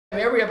I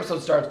mean, every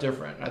episode starts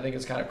different. I think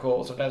it's kind of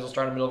cool. Sometimes we'll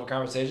start in the middle of a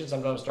conversation.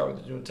 Sometimes we'll start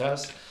with doing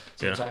tests.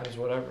 Sometimes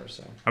whatever.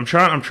 So I'm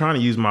trying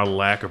to use my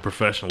lack of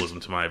professionalism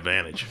to my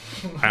advantage.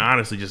 I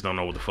honestly just don't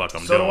know what the fuck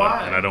I'm doing,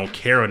 and I don't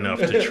care enough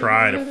to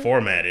try to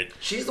format it.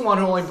 She's the one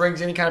who only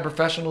brings any kind of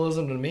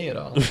professionalism to me at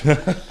all.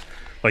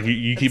 Like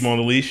you keep him on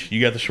the leash.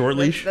 You got the short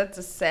leash. That's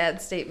a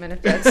sad statement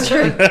if that's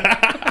true.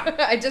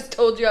 I just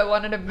told you I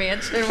wanted a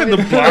mansion with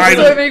a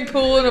swimming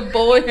pool and a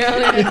bowling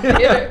alley and a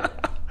theater.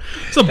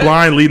 It's a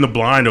blind leading the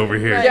blind over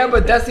here. Yeah,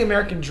 but that's the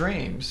American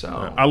dream.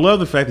 So I love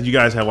the fact that you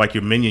guys have like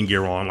your Minion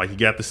gear on. Like you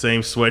got the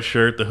same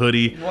sweatshirt, the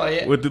hoodie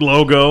with the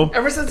logo.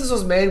 Ever since this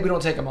was made, we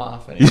don't take them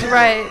off anymore.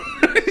 Right.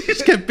 You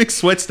just get big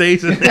sweat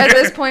stains. At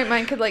this point,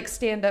 mine could like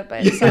stand up by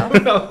itself.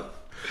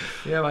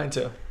 Yeah, mine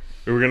too.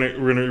 We're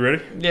gonna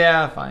ready?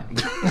 Yeah, fine.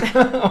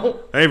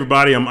 Hey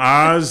everybody, I'm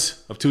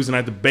Oz of Tuesday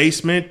Night the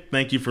Basement.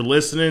 Thank you for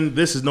listening.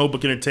 This is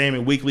Notebook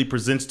Entertainment Weekly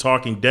presents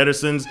Talking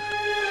Deadersons.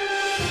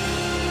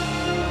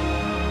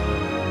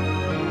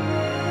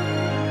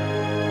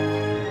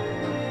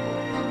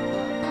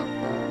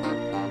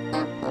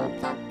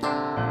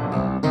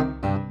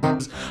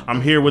 I'm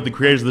here with the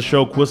creators of the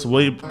show, Kris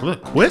Williamson.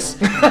 I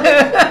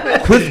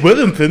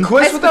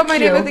spelled my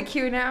name with a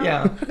Q now.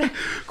 Yeah.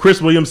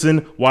 Kris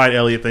Williamson, Wyatt,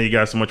 Elliott. Thank you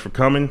guys so much for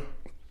coming.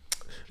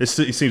 It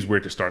seems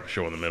weird to start the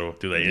show in the middle,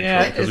 do that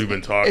intro, because we've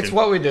been talking. It's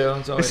what we do.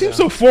 It seems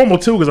so formal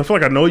too, because I feel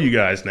like I know you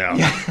guys now.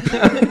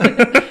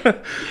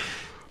 Yeah.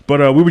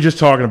 But we were just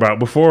talking about,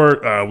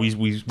 before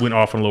we went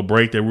off on a little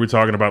break there, we were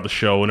talking about the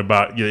show and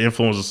about the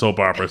influence the soap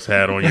operas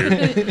had on your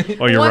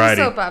writing. One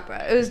soap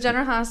opera. It was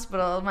General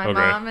Hospital. My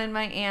mom and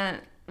my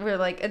aunt were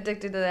like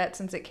addicted to that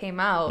since it came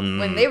out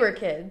when they were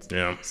kids.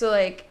 Yeah. So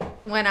like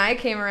when I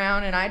came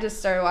around and I just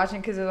started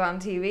watching because it was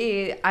on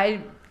TV, I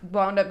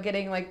wound up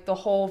getting like the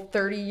whole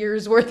 30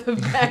 years worth of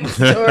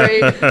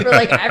backstory for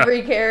like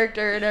every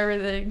character and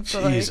everything.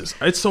 So, Jesus,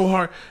 it's so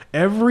hard.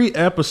 Every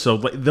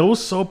episode, like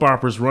those soap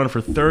operas run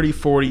for 30,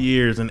 40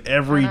 years, and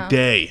every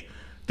day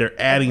they're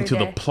adding to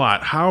the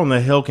plot. How in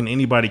the hell can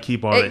anybody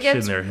keep all that shit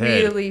in their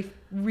head?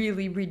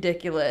 Really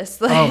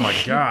ridiculous. Like, oh my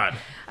god.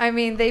 I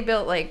mean, they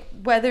built like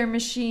weather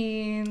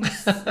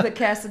machines. The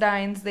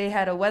Cassadines, they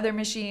had a weather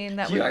machine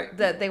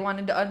that they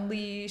wanted to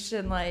unleash,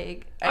 and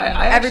like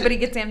everybody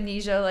gets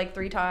amnesia like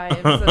 3 times.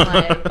 And,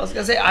 like, I was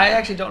gonna say, I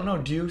actually don't know.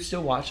 Do you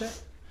still watch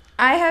it?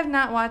 I have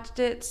not watched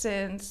it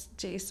since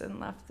Jason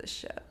left the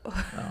show.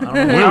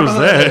 When was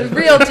that?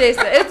 Real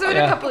Jason. It's been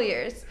a couple of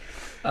years.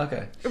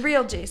 Okay.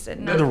 Real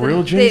Jason. No, the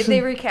real Jason?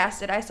 They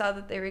recast it. I saw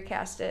that they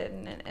recast it,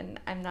 and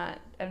I'm not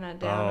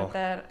down with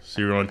that.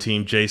 So you're on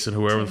Team Jason,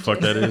 whoever the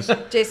fuck that is.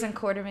 Jason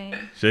Quartermain.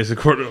 Jason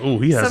Quartermain. Oh,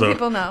 he has Some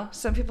people know.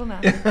 Some people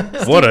know.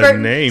 What a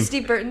name.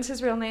 Steve Burton's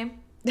his real name.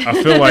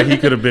 I feel like he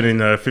could have been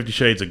in 50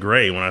 Shades of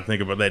Grey when I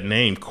think about that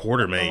name,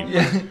 Quartermain.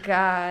 Oh my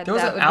god,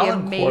 that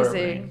would be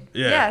amazing.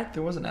 Yeah.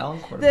 There was an Alan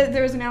Quartermain.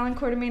 There was an Alan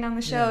Quartermain on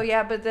the show,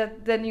 but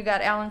then you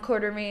got Alan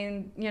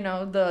Quartermain, you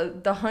know,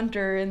 the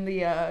hunter in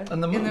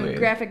the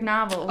graphic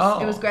novels.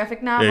 Oh. It was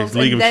graphic novels,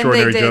 League and of then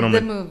they did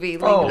Gentlemen. the movie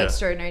League of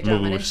Extraordinary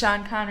Gentlemen, and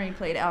Sean Connery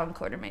played Alan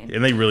Quartermain.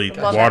 And they really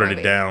watered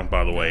it down,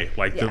 by the way.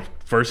 Like the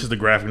first is the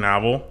graphic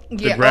novel.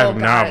 The graphic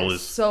novel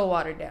is so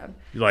watered down.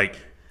 Like.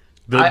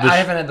 I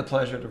haven't had the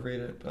pleasure to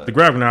read it. But. The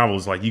graphic novel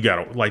is like, you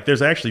gotta, like,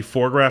 there's actually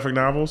 4 graphic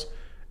novels,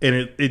 and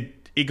it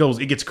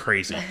gets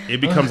crazy. It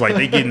becomes like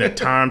they get into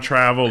time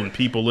travel and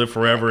people live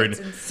forever. And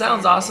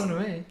sounds awesome to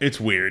me. It's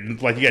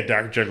weird. Like you got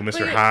Dr. Jekyll,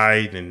 Mr.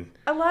 Hyde, and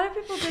a lot of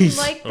people didn't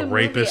like the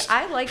movie.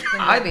 I liked the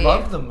movie. I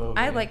loved the movie.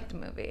 I liked the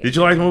movie. Did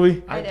you like the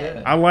movie? I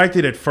did. I liked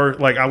it at first.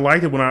 Like I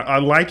liked it when I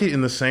like it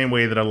in the same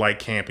way that I like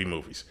campy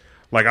movies.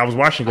 Like I was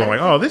watching, going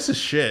like, oh, this is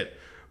shit,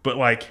 but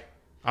like.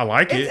 I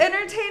like it. It's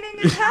entertaining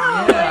as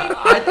hell.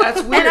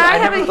 That's weird. And I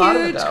have a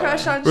huge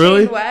crush on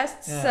Shane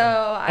West, so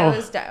I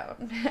was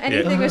down.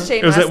 Anything with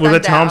Shane West, was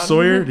that Tom down.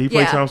 Sawyer? Did he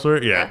play Tom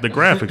Sawyer? Yeah. The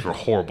graphics were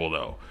horrible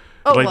though.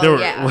 Oh, like,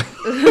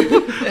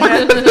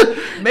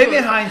 maybe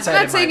in hindsight.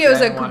 I'm not saying it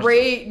was a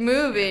great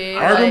movie.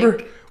 I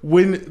remember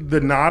when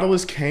the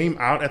Nautilus came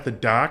out at the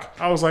dock,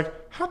 I was like,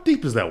 how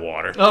deep is that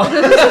water?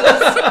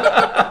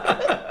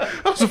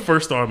 That was the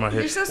first thought in my head.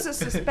 You're supposed to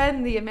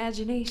suspend the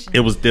imagination. It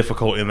was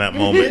difficult in that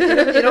moment.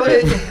 You know,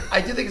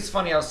 I do think it's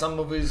funny how some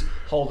movies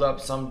hold up,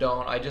 some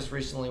don't. I just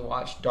recently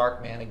watched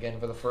Darkman again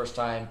for the first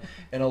time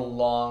in a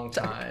long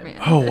time.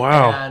 Oh,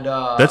 wow. And,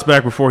 that's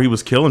back before he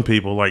was killing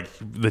people, like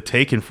the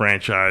Taken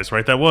franchise,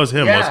 right? That was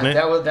him, wasn't it?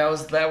 that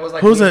was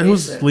like who's that?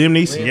 Who's Liam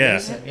Neeson?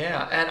 Neeson,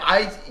 yeah. And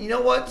you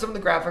know what? Some of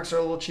the graphics are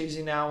a little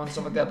cheesy now and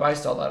stuff like that, but I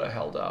still thought it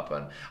held up.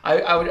 And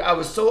I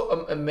was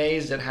so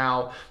amazed at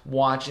how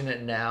watching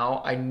it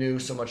now, I knew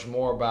so much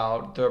more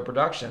about the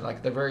production.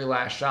 Like the very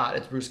last shot,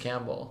 it's Bruce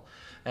Campbell,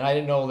 and I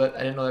didn't know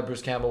that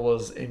Bruce Campbell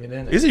was even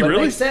in it. Is he really?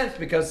 It makes sense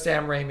because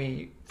Sam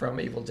Raimi from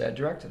Evil Dead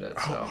directed it.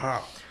 So. Oh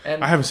wow!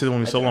 And I haven't seen the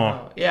one in so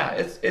long. Yeah,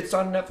 it's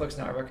on Netflix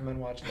now. I recommend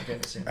watching it. If you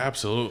haven't seen it.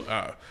 Absolutely.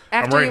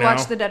 After you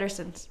watch the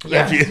Deadersons.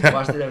 Yeah,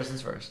 watch the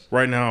Deadersons first.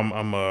 Right now,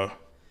 I'm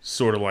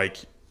sort of like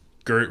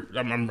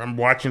I'm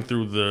watching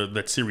through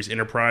that series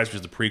Enterprise, which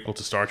is the prequel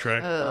to Star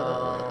Trek.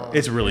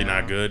 It's really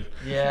not good.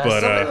 Yeah,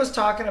 but somebody was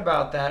talking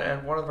about that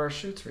at one of our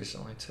shoots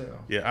recently too.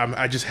 Yeah,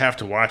 I just have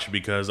to watch it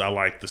because I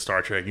like the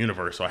Star Trek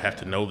universe, so I have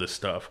to know this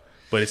stuff.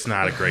 But it's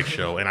not a great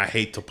show, and I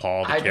hate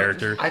T'Pol, the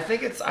character. I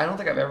don't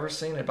think I've ever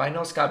seen it, but I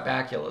know Scott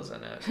Bakula's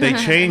in it. They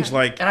changed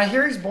and I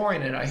hear he's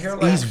boring in it. I hear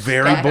he's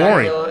very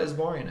boring. Bakula is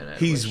boring in it.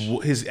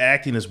 His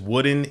acting is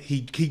wooden.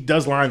 He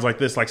does lines like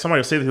this, like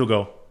somebody will say that he'll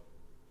go,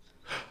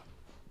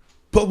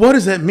 but what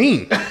does that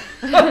mean?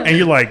 And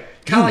you're like,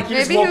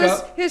 maybe he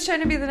was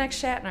trying to be the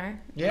next Shatner.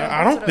 Yeah,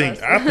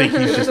 I think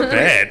he's just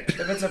bad. If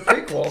it's a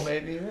prequel,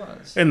 maybe he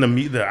was. And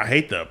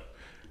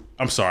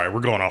I'm sorry,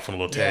 we're going off on a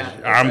little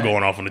tangent.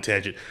 Going off on a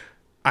tangent.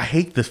 I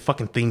hate the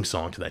fucking theme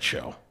song to that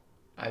show.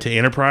 To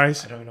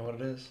Enterprise. I don't know what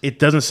it is. It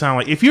doesn't sound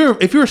like if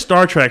you're a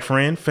Star Trek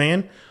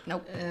fan.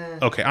 Nope.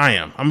 Okay, I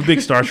am. I'm a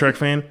big Star Trek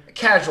fan.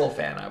 Casual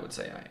fan, I would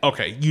say. I am.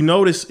 Okay, you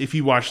notice if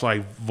you watch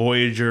like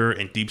Voyager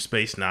and Deep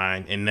Space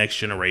Nine and Next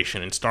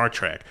Generation and Star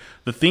Trek,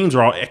 the themes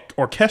are all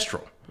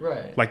orchestral.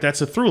 Right. Like that's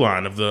a through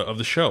line of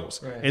the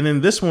shows. Right. And then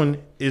this one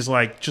is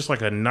like just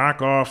like a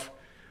knockoff,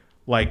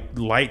 like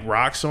light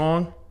rock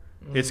song.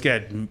 It's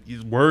got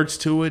words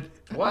to it.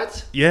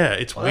 What? Yeah,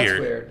 it's weird. That's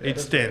weird. It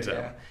stands out.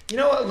 Yeah. You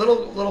know, a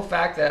little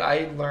fact that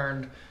I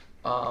learned,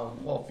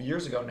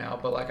 years ago now,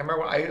 but like I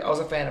remember I was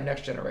a fan of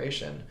Next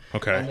Generation.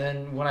 Okay. And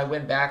then when I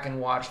went back and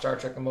watched Star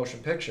Trek: The Motion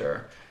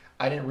Picture,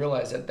 I didn't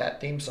realize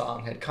that theme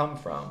song had come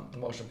from the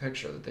motion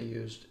picture that they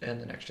used in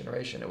the Next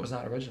Generation. It was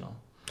not original.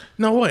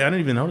 No way! I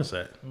didn't even notice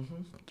that.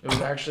 Mm-hmm. It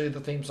was actually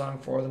the theme song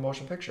for the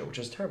motion picture, which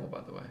is terrible,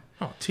 by the way.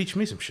 Oh, teach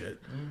me some shit.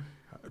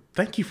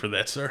 Thank you for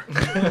that, sir.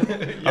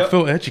 Yep. I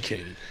feel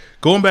educated.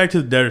 Going back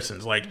to the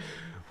Deadersons,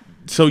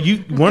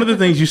 one of the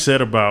things you said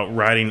about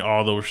writing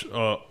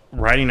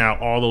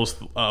out all those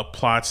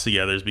plots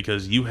together is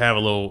because you have a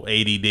little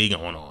ADD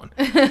going on,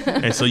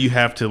 and so you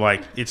have to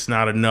it's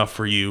not enough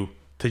for you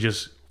to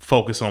just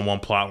focus on one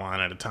plot line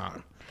at a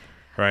time,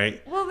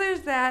 right? Well,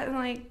 there's that, and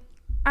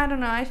I don't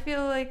know. I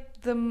feel like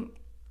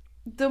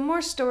the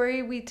more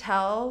story we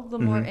tell, the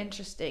more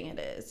interesting it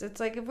is.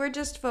 It's like if we're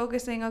just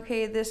focusing,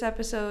 okay, this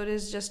episode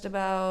is just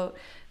about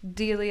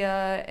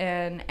Delia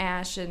and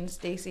Ash and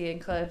Stacy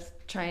and Cliff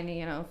trying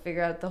to,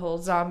 figure out the whole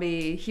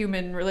zombie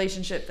human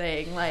relationship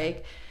thing,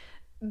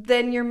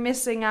 then you're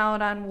missing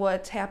out on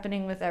what's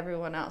happening with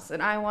everyone else.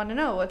 And I want to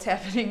know what's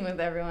happening with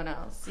everyone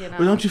else, But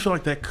don't you feel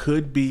like that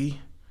could be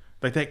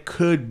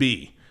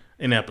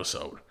an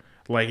episode?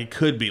 It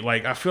could be.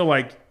 I feel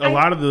like a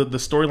lot of the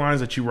storylines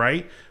that you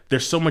write,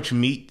 there's so much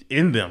meat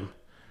in them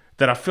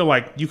that I feel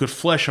like you could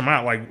flesh them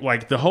out.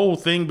 Like the whole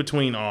thing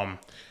between,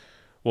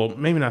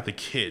 maybe not the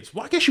kids.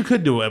 Well, I guess you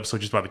could do an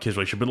episode just about the kids'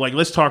 relationship. But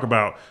let's talk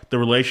about the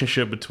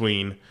relationship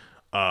between,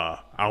 I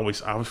always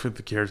forget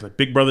the characters, like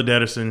Big Brother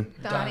Deaderson,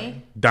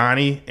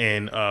 Donnie,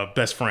 and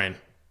best friend,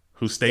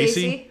 who's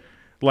Stacy.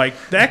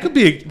 That could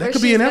be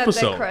an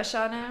episode. That crush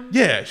on him.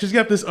 Yeah, she's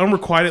got this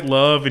unrequited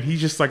love, and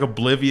he's just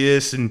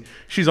oblivious, and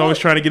she's always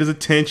trying to get his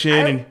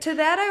attention. To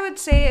that, I would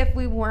say if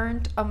we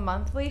weren't a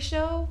monthly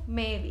show,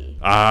 maybe.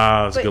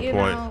 That's a good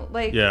point.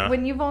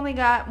 When you've only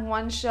got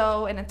one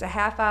show and it's a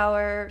half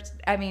hour,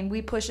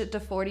 we push it to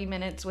 40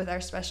 minutes with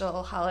our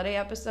special holiday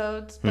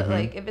episodes. But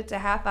if it's a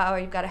half hour,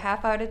 you've got a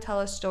half hour to tell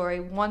a story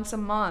once a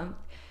month.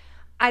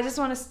 I just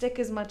want to stick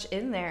as much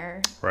in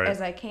there as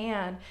I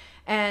can.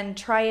 And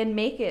try and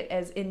make it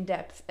as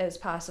in-depth as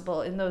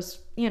possible in those,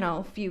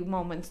 few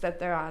moments that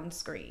they're on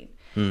screen.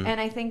 And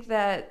I think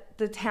that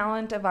the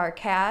talent of our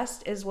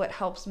cast is what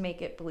helps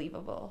make it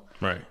believable.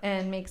 Right.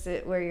 And makes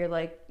it where you're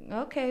like,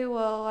 okay,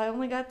 well, I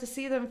only got to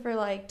see them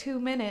for 2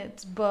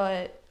 minutes,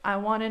 but I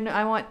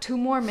want 2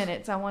 more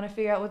minutes. I want to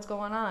figure out what's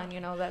going on,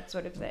 that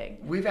sort of thing.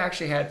 We've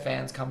actually had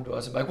fans come to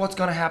us and be like, what's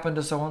going to happen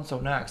to so-and-so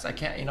next? I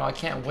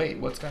can't wait.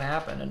 What's going to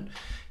happen? And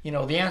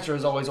the answer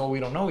is always, we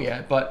don't know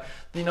yet. But,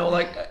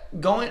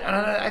 going, and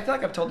I feel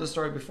like I've told this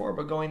story before,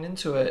 but going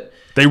into it.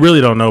 They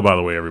really don't know, by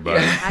the way,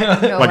 everybody.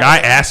 Yeah. I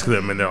ask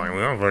them, and they're like, well,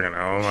 I don't fucking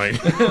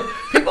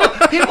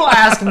know. People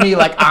ask me,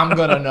 I'm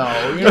going to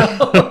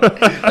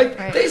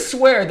know, They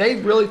swear, they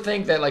really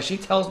think that, she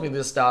tells me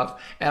this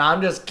stuff, and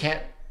I'm just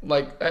can't,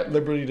 at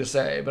liberty to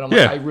say, but I'm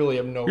I really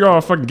have no. You're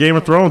all fucking Game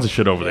of Thrones and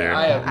shit over there.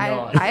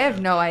 I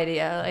have no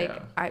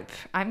idea.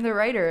 I'm the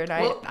writer, and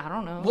I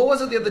don't know. What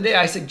was it the other day?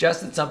 I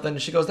suggested something, and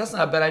she goes, "That's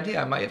not a bad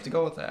idea. I might have to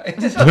go with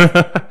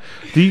that."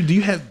 Do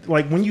you have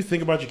when you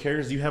think about your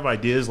characters? Do you have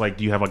ideas?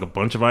 Do you have a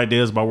bunch of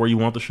ideas about where you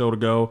want the show to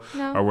go?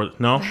 No. Or where,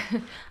 no?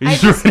 I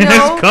just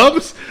know.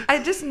 Cubs?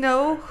 I just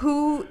know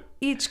who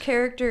each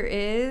character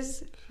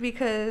is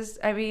because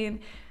I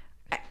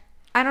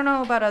don't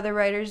know about other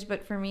writers,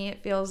 but for me,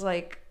 it feels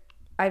like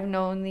I've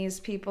known these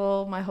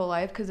people my whole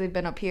life because they've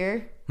been up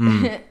here.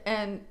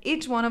 And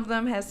each one of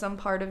them has some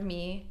part of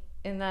me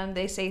in them.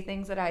 They say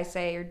things that I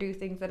say or do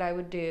things that I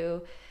would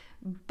do,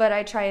 but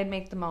I try and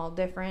make them all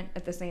different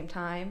at the same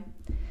time.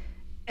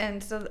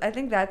 And so I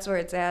think that's where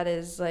it's at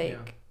is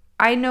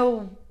I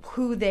know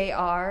who they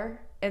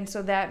are. And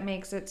so that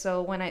makes it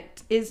so when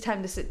it is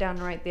time to sit down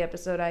and write the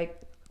episode, I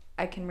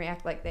can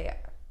react like they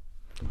are.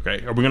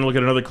 Okay, are we going to look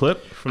at another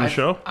clip from the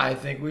show? I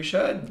think we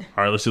should.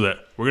 All right, let's do that.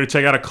 We're going to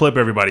check out a clip,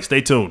 everybody.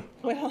 Stay tuned.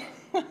 Well,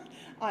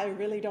 I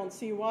really don't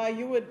see why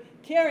you would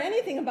care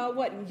anything about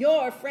what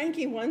your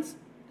Frankie wants,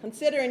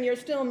 considering you're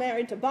still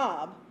married to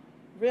Bob.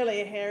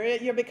 Really,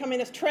 Harriet, you're becoming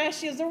as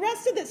trashy as the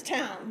rest of this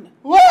town.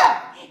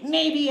 Well,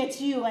 maybe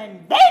it's you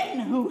and Ben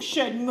who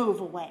should move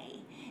away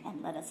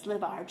and let us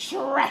live our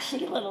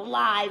trashy little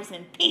lives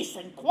in peace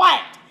and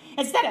quiet,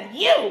 instead of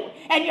you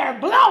and your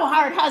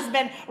blowhard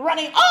husband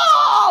running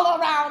all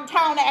around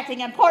town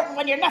acting important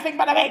when you're nothing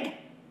but a big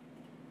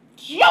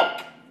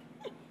joke.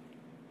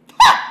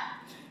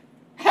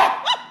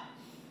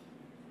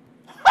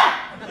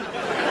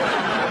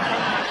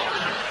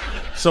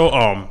 So,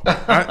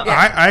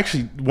 I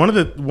actually one of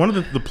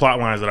the plot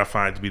lines that I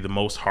find to be the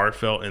most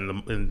heartfelt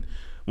and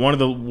one of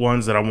the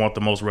ones that I want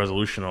the most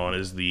resolution on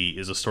is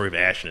a story of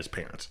Ash and his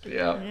parents.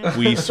 Yeah.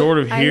 We sort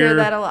of hear, I hear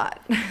that a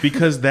lot.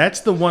 because that's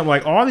the one,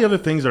 like all the other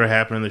things that are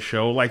happening in the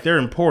show, like they're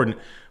important,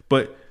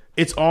 but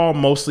it's all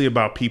mostly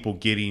about people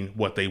getting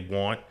what they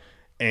want.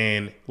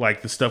 And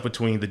like the stuff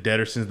between the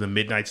Deadersons and the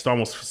Midnights, it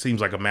almost seems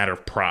like a matter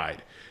of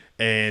pride.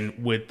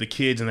 And with the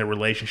kids and their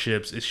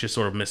relationships, it's just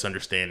sort of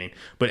misunderstanding.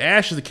 But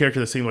Ash is a character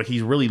that seems like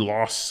he's really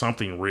lost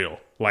something real.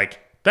 Like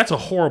that's a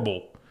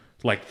horrible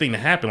thing to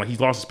happen. Like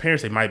he's lost his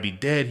parents. They might be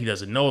dead. He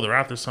doesn't know. They're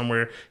out there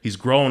somewhere. He's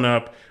grown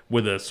up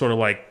with a sort of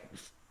like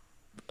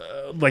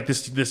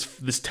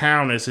this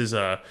town as his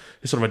sort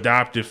of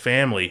adoptive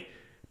family,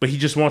 but he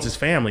just wants his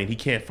family and he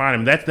can't find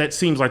him. That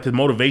seems like the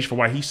motivation for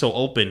why he's so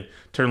open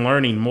to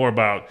learning more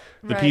about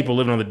the people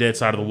living on the dead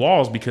side of the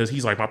walls, because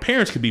he's like, my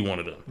parents could be one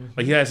of them. Mm-hmm.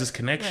 Like he has this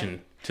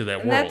connection to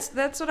that world.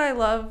 That's what I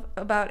love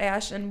about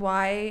Ash and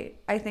why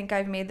I think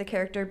I've made the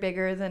character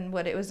bigger than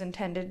what it was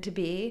intended to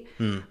be.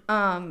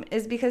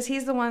 Is because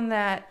he's the one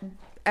that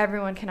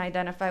everyone can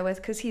identify with,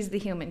 because he's the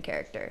human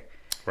character.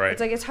 Right.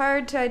 It's like it's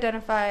hard to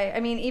identify.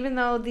 I mean, even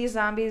though these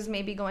zombies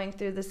may be going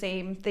through the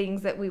same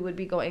things that we would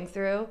be going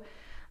through,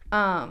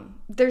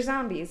 they're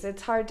zombies.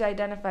 It's hard to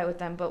identify with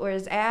them. But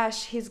whereas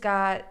Ash, he's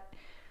got,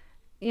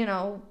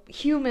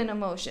 human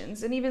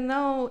emotions. And even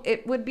though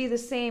it would be the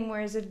same,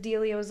 whereas if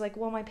Delia was like,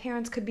 well, my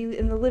parents could be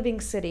in the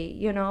living city,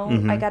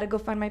 mm-hmm. I got to go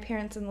find my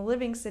parents in the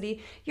living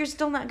city, you're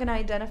still not going to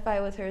identify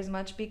with her as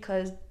much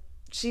because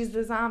she's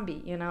the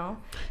zombie,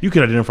 You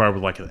could identify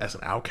with as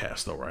an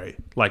outcast though, right?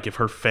 Like if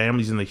her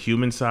family's in the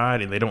human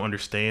side and they don't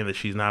understand that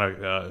she's not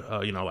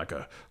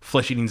a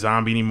flesh-eating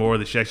zombie anymore,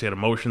 that she actually had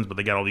emotions, but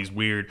they got all these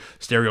weird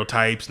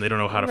stereotypes and they don't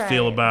know how to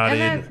feel about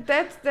it. And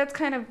that's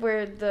kind of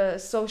where the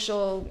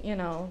social,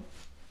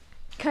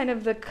 kind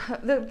of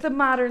the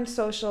modern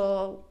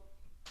social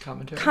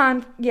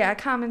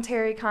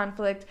commentary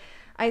conflict,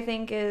 I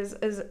think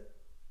is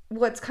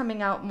what's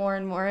coming out more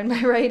and more in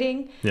my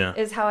writing.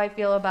 Is how I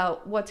feel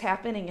about what's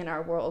happening in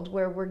our world,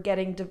 where we're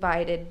getting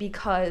divided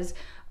because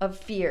of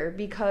fear,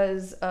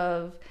 because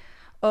of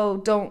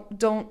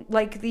don't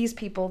like these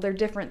people, they're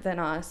different than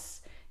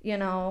us,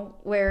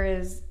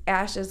 whereas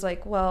Ash is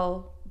like,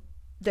 well,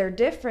 they're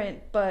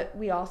different, but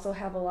we also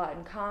have a lot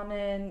in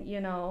common,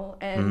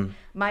 and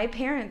my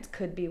parents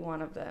could be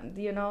one of them.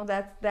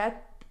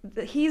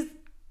 He's,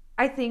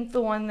 I think, the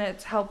one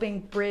that's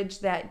helping bridge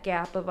that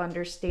gap of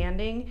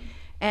understanding,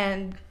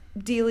 and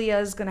Delia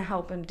is going to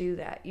help him do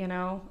that,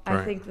 Right.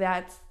 I think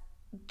that's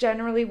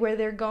generally where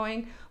they're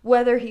going.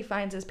 Whether he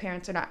finds his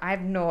parents or not, I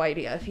have no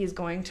idea if he's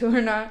going to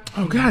or not.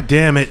 Oh, God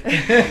damn it.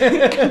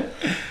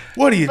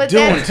 What are you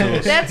doing to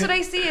us? That's what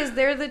I see, is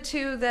they're the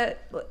two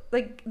that,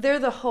 they're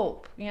the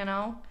hope,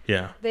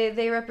 Yeah.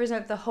 They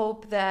represent the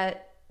hope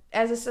that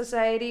as a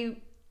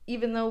society,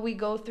 even though we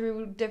go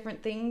through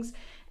different things,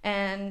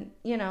 and,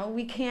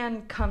 we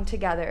can come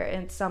together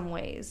in some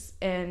ways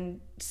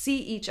and see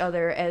each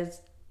other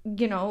as,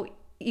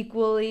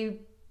 equally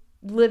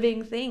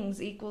living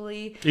things,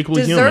 equally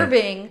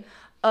deserving human.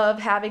 Of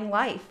having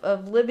life,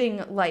 of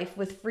living life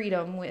with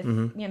freedom, with,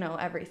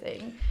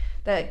 everything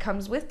that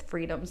comes with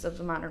freedoms of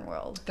the modern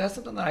world. That's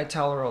something that I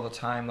tell her all the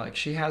time. Like,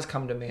 she has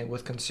come to me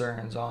with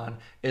concerns on,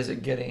 is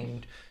it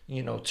getting,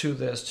 to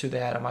this, to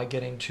that? Am I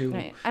getting to...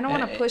 Right. I don't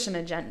want to push an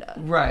agenda.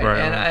 Right.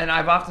 And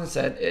I've often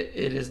said it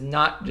is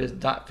not, does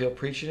not feel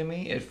preachy to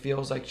me. It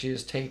feels like she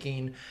is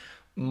taking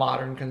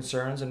modern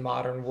concerns and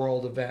modern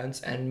world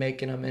events and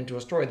making them into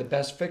a story. The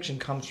best fiction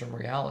comes from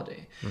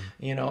reality,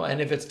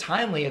 and if it's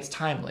timely, it's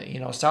timely.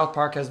 South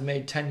Park has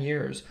made 10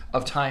 years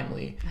of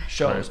timely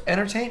shows,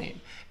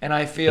 entertaining. And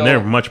I feel... And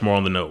they're much more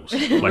on the nose.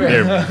 Like,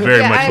 they're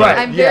very much...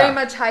 I'm very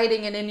much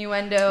hiding an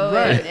innuendo.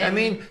 Right. I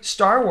mean,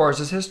 Star Wars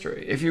is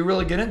history. If you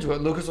really get into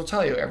it, Lucas will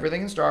tell you,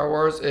 everything in Star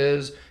Wars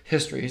is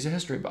history. He's a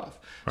history buff.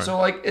 Right.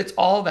 So, it's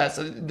all that.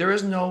 So there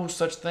is no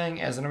such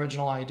thing as an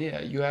original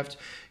idea. You have to...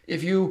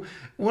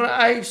 When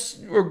I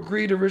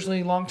agreed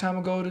originally a long time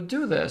ago to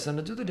do this and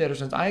to do the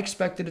Deadersons, I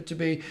expected it to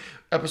be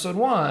episode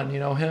 1,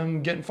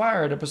 him getting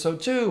fired.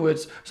 Episode 2,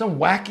 it's some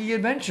wacky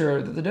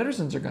adventure that the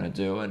Deadersons are going to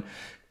do. And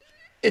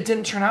it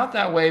didn't turn out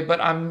that way, but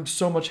I'm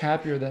so much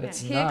happier that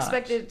it's not. He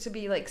expected it to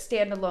be like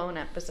standalone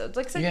episodes,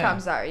 like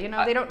sitcoms are. You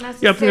know, they don't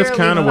necessarily. Yeah, I think that's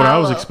kind of what I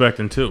was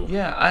expecting too.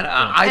 Yeah,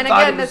 and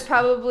again, that's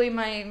probably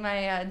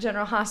my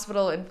General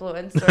Hospital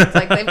influence. Where it's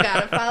like they've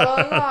got to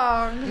follow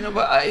along. You know,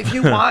 but if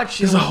you watch,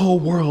 there's a whole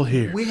world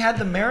here. We had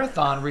the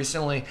marathon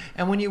recently,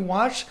 and when you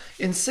watch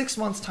in 6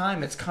 months'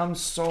 time, it's come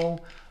so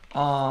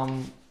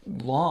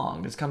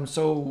long. It's come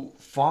so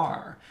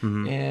far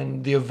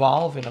in the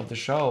evolving of the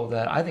show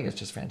that I think it's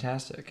just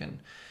fantastic. And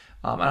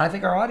I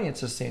think our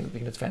audience is seeing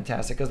it's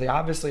fantastic because they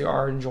obviously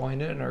are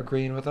enjoying it and are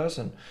agreeing with us.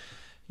 And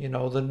you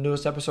know, the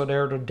newest episode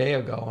aired a day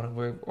ago, and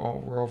we're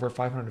over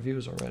 500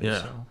 views already.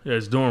 Yeah, so. Yeah,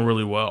 it's doing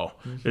really well.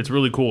 It's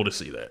really cool to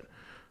see that.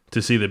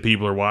 To see that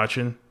people are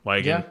watching.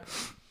 Like, yeah.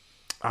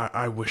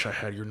 I wish I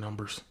had your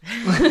numbers.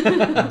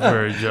 I'm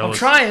very jealous. I'm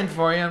trying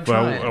for you.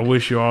 I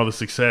wish you all the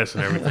success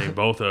and everything,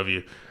 both of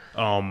you.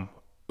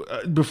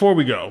 Before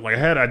we go, like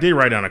I did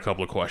write down a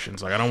couple of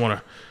questions. Like I don't want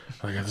to.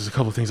 Like there's a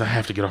couple of things I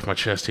have to get off my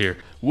chest here.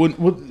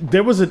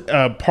 There was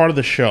a part of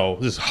the show.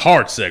 This is a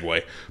hard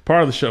segue.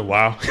 Part of the show.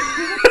 Wow.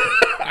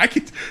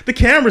 The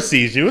camera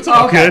sees you. It's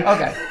all good.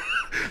 Okay.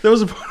 There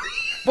was a.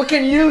 What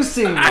can you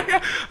see?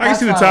 I can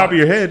see the top of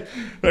your head.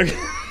 Like,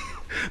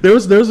 there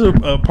was a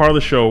part of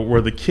the show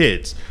where the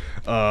kids,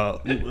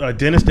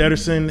 Dennis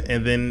Deaderson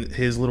and then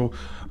his little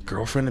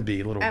girlfriend to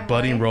be, little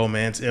budding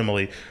romance,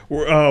 Emily,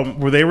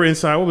 where they were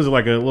inside. What was it,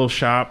 like a little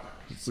shop?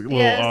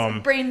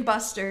 Brain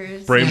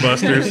Busters. Brain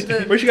Busters.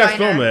 Where'd you guys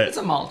film that? It's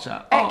a malt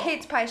shop. At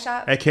Kate's Pie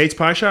Shop. At Kate's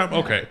Pie Shop?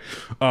 Okay.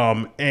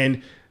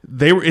 And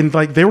they were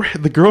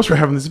the girls were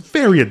having this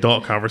very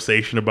adult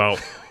conversation about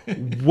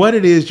what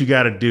it is you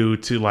got to do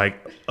to like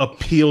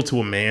appeal to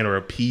a man or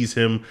appease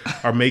him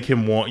or make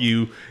him want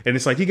you. And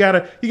it's like you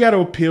gotta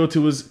appeal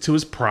to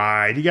his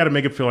pride. You gotta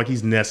make him feel like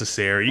he's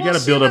necessary. You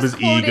gotta build up his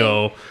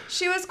ego.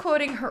 She was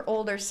quoting her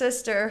older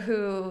sister,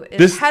 who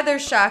is Heather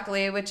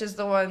Shockley, which is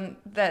the one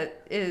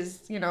that is,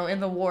 you know, in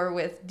the war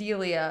with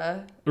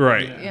Delia.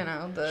 Right. You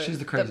know, she's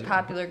the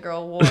popular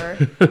girl war.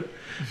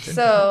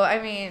 So I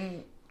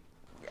mean,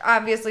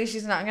 obviously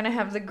she's not going to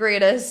have the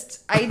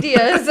greatest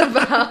ideas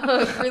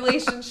about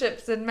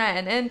relationships and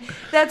men. And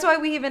that's why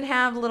we even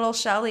have little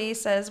Shelley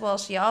says, well,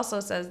 she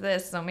also says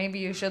this, so maybe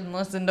you shouldn't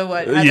listen to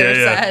what Heather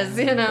says,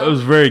 you know? It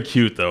was very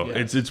cute, though. Yeah.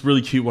 It's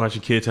really cute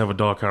watching kids have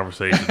adult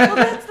conversations. Well,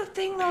 that's the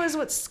thing, though, is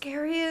what's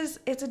scary is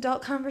it's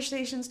adult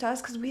conversations to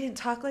us because we didn't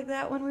talk like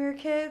that when we were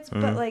kids.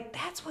 But, like,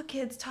 that's what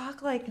kids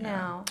talk like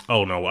now.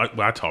 Oh, no.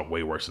 I talk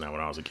way worse than that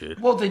when I was a kid.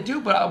 Well, they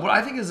do, but what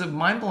I think is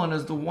mind-blowing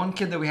is the one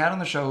kid that we had on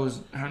the show who's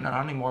not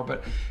on anymore,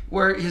 but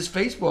where his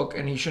Facebook,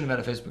 and he shouldn't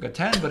have had a Facebook at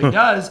 10, but he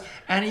does,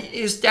 and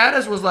his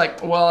status was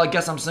like, well, I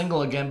guess I'm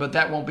single again, but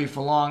that won't be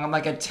for long. I'm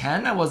like, at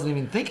 10, I wasn't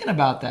even thinking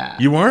about that.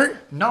 You weren't?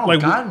 No, like,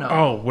 God, no.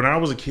 Oh, when I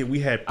was a kid,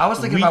 I was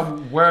thinking about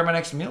where my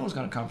next meal was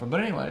going to come from, but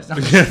anyways.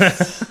 I'm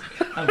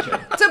kidding.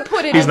 To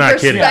put it in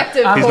perspective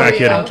He's not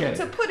kidding. Okay.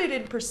 To put it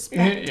in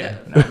perspective. Yeah,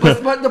 no.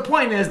 but the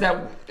point is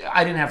that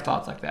I didn't have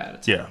thoughts like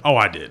that. Yeah. Oh,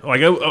 I did.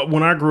 Like,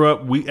 when I grew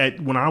up,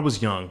 when I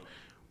was young,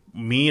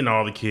 me and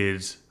all the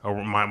kids,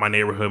 or my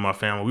neighborhood, my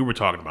family, we were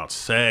talking about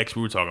sex,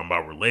 we were talking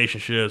about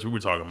relationships, we were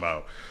talking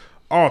about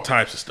all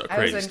types of stuff,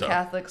 crazy stuff.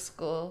 I was in Catholic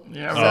school, so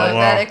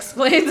that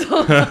explains a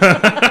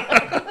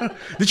lot.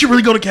 Did you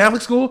really go to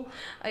Catholic school?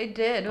 I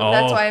did.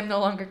 That's why I'm no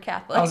longer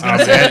Catholic.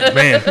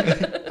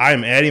 I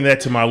am adding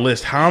that to my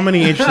list. How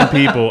many interesting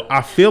people?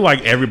 I feel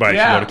like everybody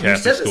should go to Catholic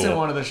school. You said this in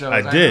one of the shows.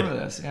 I did.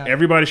 Remember this. Yeah.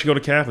 Everybody should go to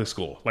Catholic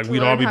school. Like,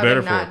 we'd all be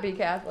better for it. Not be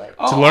Catholic.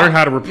 To learn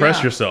how to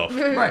repress yourself.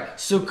 Right.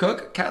 Sue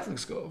Cook, Catholic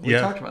school. We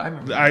talked about. I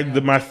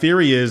remember. My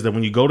theory is that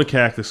when you go to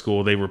Catholic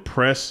school, they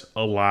repress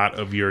a lot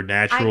of your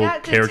natural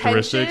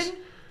characteristics.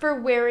 Detention for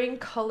wearing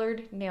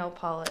colored nail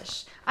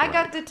polish. I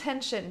got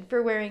detention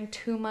for wearing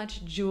too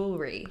much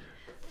jewelry.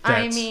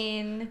 I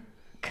mean,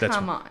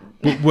 come on.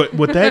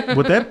 What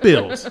that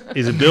builds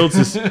is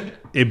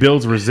it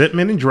builds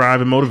resentment and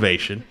drive and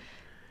motivation.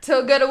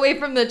 To get away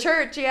from the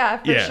church,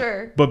 for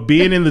sure. But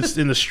being in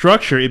the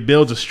structure, it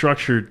builds a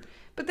structured.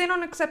 But they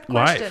don't accept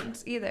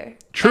questions either.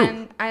 True.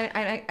 And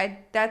I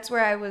that's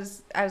where I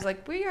was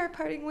like, we are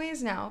parting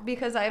ways now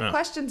because I have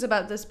questions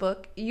about this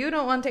book. You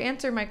don't want to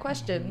answer my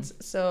questions,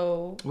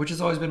 so. Which has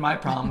always been my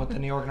problem with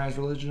any organized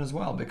religion as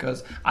well,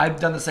 because I've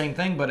done the same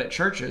thing, but at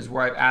churches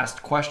where I've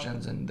asked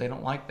questions and they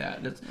don't like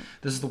that. This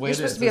is the way You're it is.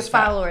 You're supposed to be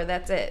a follower.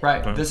 That's it.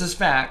 Right. This is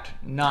fact,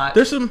 not.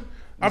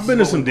 I've been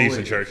to some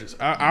decent churches.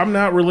 I'm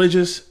not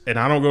religious and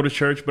I don't go to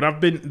church, but I've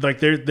been like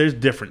there's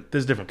different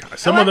kinds.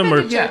 Some of them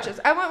are churches.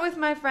 I went with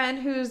my friend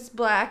who's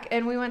black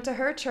and we went to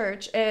her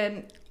church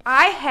and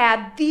I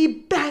had the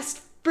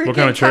best freaking What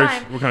kind of church?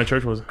 time. What kind of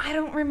church was it? I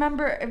don't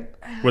remember.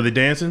 Were they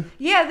dancing?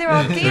 Yeah, they were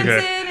all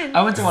dancing and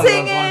I went to one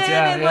singing of those ones.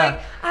 Yeah, and like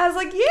I was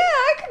like,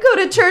 I could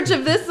go to church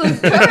if this was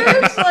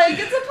church. Like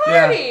it's a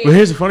party. But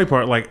here's the funny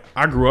part. Like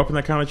I grew up in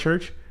that kind of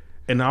church,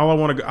 and all I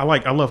want to go,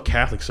 I love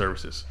Catholic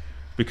services.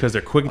 Because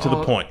they're quick and to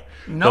the point.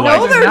 No,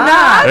 they're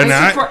not. They're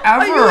not. Forever.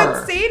 Are you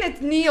insane?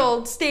 It's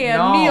kneel,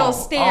 stand, kneel,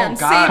 stand.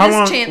 Say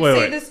this chant,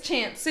 say this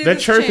chant, say that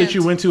this church chant. that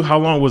you went to, how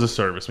long was the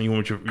service when you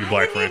went with your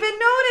black friend? I didn't even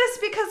notice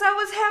this because I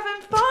was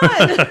having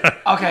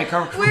fun. Okay,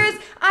 Whereas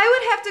I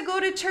would have to go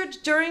to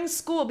church during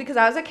school because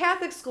I was a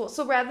Catholic school.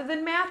 So rather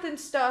than math and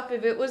stuff,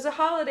 if it was a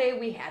holiday,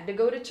 we had to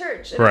go to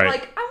church. And I'm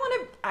like,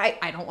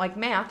 I don't like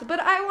math, but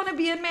I want to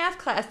be in math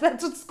class.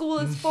 That's what school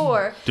is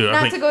for,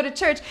 to go to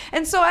church.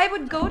 And so I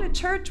would go to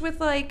church with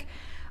like,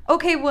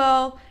 okay,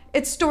 well,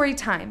 it's story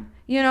time.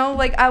 You know,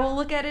 like I will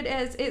look at it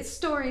as it's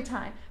story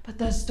time. But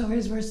the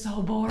stories were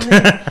so boring.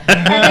 And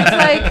it's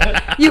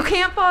like, you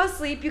can't fall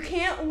asleep, you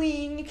can't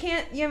lean,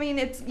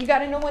 you got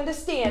to know when to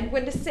stand,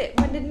 when to sit,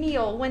 when to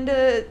kneel, when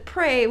to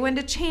pray, when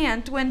to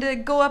chant, when to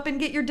go up and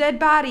get your dead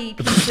body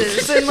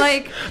pieces. And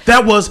like...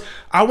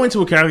 I went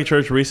to a Catholic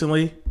church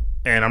recently,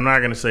 and I'm not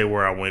going to say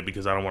where I went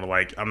because I don't want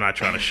to I'm not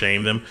trying to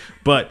shame them,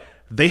 but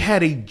they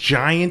had a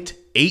giant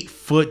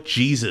 8-foot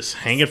Jesus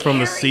hanging from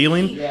the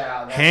ceiling,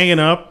 hanging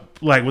up.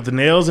 Like with the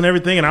nails and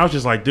everything, and I was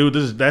just like, dude,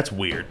 that's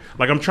weird.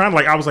 Like I'm trying to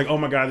I was like, oh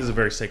my god, this is a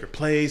very sacred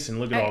place, and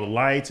look at all the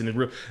lights,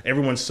 and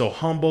everyone's so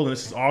humble, and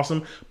this is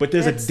awesome. But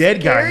there's a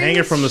dead guy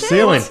hanging from the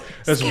ceiling.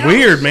 That's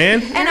weird,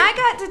 man. And I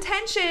got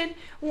detention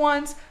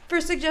once for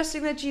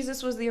suggesting that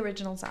Jesus was the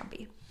original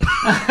zombie.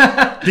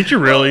 Did you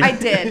really? I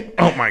did.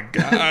 Oh my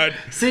god.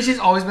 See, she's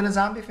always been a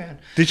zombie fan.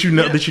 Did you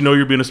know? Did you know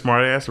you're being a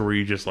smart ass, or were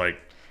you just like?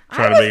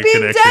 I was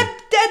being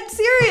dead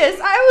serious.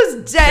 I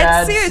was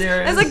dead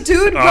serious. I was like,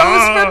 dude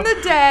rose from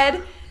the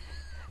dead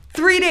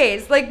 3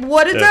 days. Like,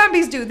 what do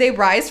zombies do? They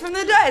rise from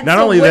the dead. Not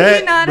only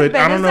that, but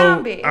I don't know.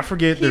 Zombie? I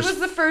forget. He was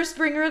the first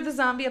bringer of the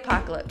zombie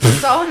apocalypse.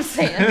 That's all I'm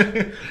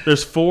saying.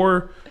 There's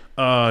 4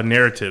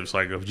 narratives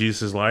of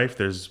Jesus' life.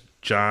 There's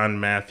John,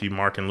 Matthew,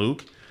 Mark, and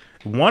Luke.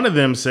 One of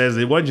them says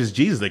it wasn't just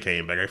Jesus that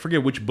came back. I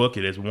forget which book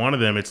it is. One of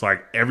them, it's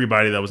like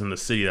everybody that was in the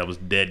city that was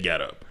dead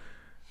got up.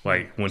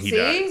 Like when he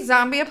died. See?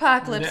 Zombie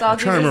apocalypse. I'm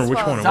trying to remember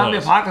which one it was. Zombie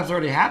apocalypse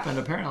already happened,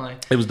 apparently.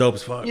 It was dope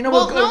as fuck. You know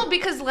what? No,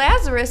 because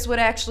Lazarus would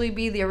actually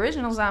be the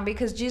original zombie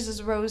because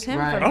Jesus rose him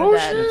from the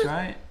dead. That's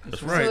right.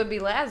 That's right. So it would be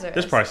Lazarus.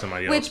 There's probably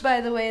somebody else. Which,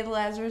 by the way, the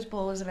Lazarus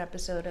Bowl is an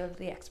episode of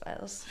The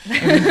X-Files.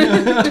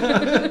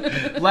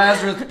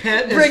 Lazarus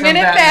Pit is bringing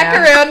it back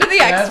around to The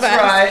X-Files.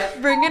 That's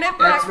right. Bringing it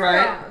back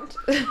around.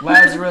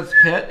 Lazarus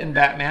Pit in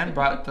Batman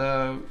brought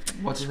the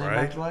what's his name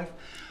back to life.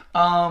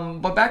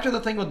 But back to the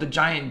thing with the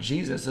giant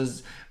Jesus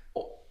is.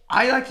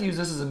 I like to use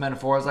this as a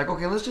metaphor. It's like,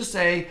 okay, let's just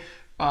say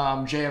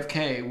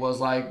JFK was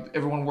like,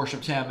 everyone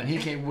worshipped him, and he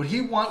came.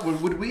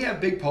 Would we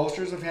have big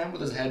posters of him with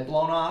his head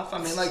blown off? I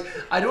mean,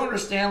 I don't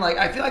understand.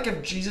 I feel like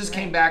if Jesus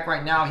came back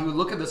right now, he would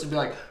look at this and be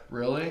like,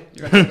 really?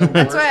 You're gonna take the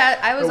That's why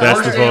I was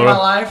all for in my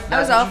life. I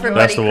was all for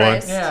Buddy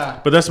Kris. Yeah,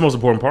 but that's the most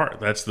important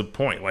part. That's the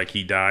point.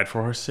 He died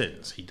for our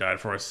sins. He died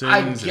for our sins.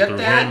 I get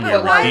that,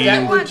 but why do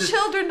you want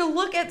children to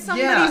look at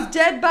somebody's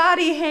dead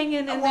body hanging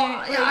in there?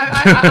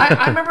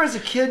 I remember as a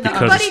kid.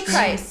 Buddy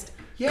Christ.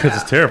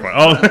 Because it's terrifying.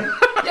 Oh.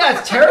 Yeah,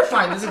 it's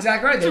terrifying. That's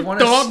exactly right. They want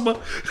to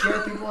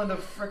scare people into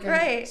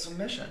freaking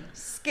submission.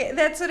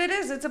 That's what it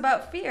is. It's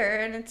about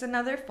fear, and it's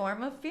another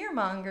form of fear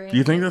mongering. Do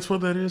you think that's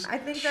what that is? I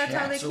think that's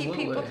how they keep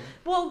people.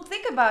 Well,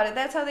 think about it.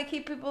 That's how they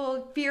keep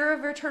people fear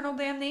of eternal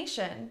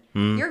damnation.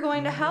 You're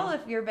going to hell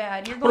if you're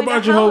bad. You're going what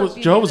about to hell if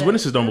you Jehovah's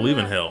Witnesses don't believe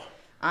in hell?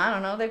 I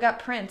don't know. They've got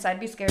Prince. I'd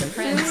be scared of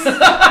Prince.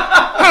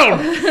 How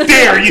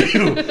dare you?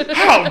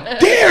 How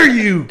dare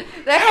you?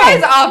 That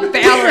guy's off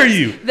balance. Dare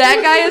you?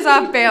 That guy is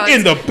off balance.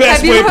 In the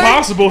best way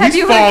possible.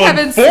 He's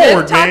falling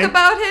forward, talk man.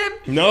 About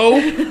him? No,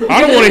 I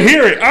don't want to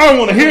hear it. I don't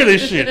want to hear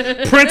this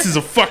shit. Prince is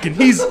a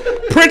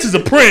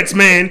prince,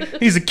 man.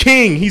 He's a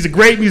king. He's a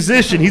great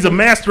musician. He's a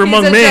master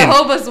among men. He's a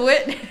Jehovah's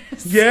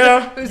Witness.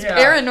 Yeah. Who's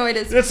paranoid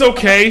as That's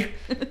okay.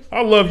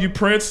 I love you,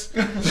 Prince.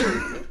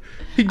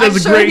 He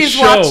does I'm a great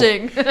show.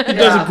 Watching. He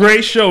does a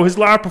great show. His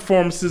live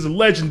performances are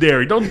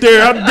legendary. How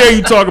dare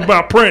you talk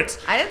about Prince?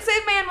 I didn't say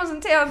man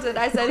wasn't talented.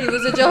 I said he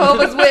was a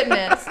Jehovah's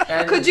Witness.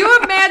 Could you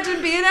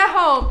imagine being at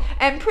home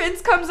and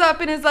Prince comes up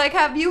and is like,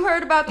 have you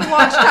heard about the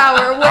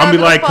Watchtower? I'll be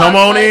like, come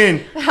on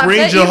in.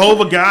 Bring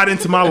Jehovah God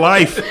into my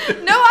life.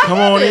 No, Come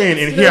on in.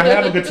 And here, I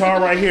have a guitar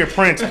right here.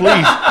 Prince,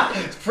 please.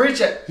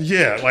 Preach it.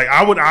 Yeah,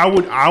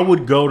 I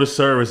would go to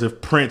service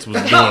if Prince was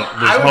doing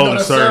this whole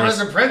service.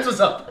 If Prince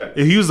was up there.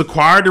 If he was the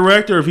choir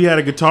director, if he had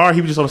a guitar,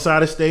 he was just on the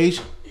side of the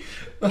stage,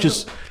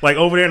 just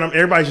over there, and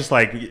everybody's just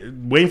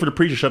waiting for the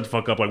preacher to shut the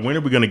fuck up. When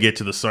are we gonna get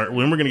to the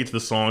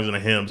songs and the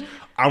hymns?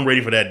 I'm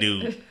ready for that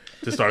dude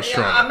to start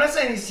strumming. I'm not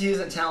saying he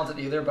isn't talented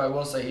either, but I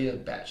will say he is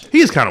batshit. He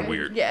is kind of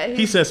weird. Yeah,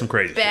 he says some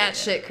crazy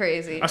batshit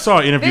crazy. I saw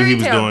an interview he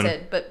was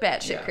doing, but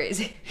batshit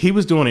crazy. He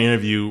was doing an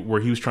interview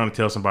where he was trying to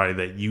tell somebody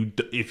that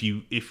if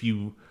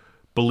you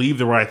believe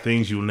the right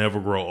things, you'll never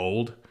grow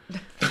old.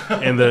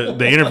 And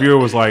the interviewer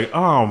was like,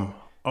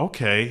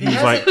 okay. He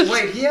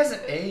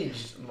hasn't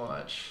aged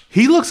much.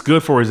 He looks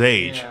good for his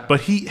age,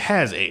 but he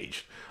has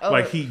aged.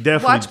 Like he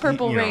definitely watch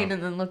Purple Rain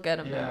and then look at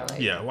him.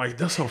 Yeah, like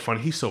that's so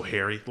funny. He's so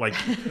hairy. Like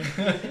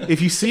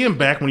if you see him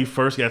back when he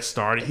first got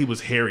started, he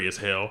was hairy as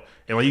hell,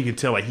 and like you can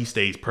tell, like he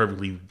stays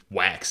perfectly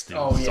waxed and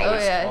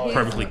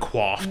perfectly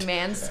coiffed,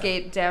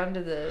 manscaped down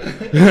to the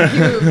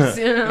pubes.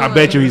 I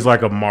bet you he's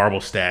like a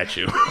marble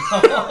statue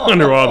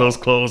under all those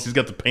clothes. He's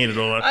got the painted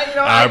on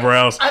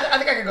eyebrows. I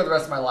think I could go the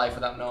rest of my life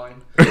without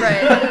knowing.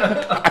 Right.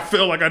 I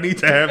feel like I need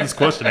to have this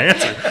question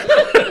answered.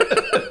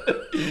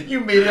 You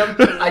meet him.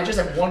 I just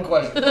have one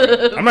question for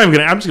you. I'm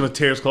just gonna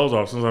tear his clothes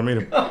off as soon as I meet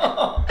him.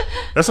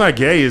 That's not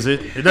gay, is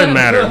it? It doesn't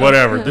matter.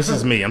 Whatever. This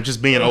is me. I'm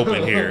just being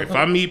open here. If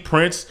I meet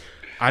Prince,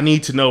 I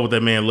need to know what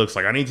that man looks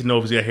like. I need to know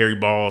if he's got hairy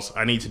balls.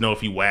 I need to know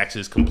if he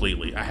waxes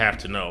completely. I have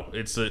to know.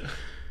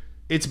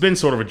 It's been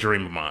sort of a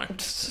dream of mine,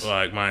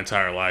 like my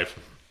entire life.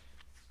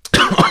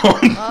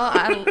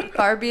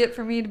 Far be it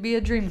for me to be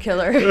a dream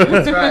killer.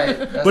 That's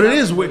right. But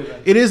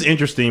it is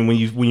interesting when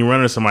you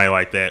run into somebody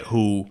like that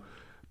who,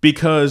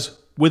 because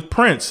with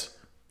Prince,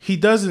 he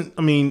doesn't.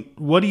 I mean,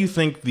 what do you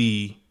think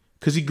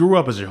because he grew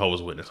up as a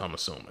Jehovah's Witness, I'm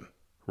assuming,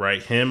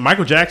 right? Him,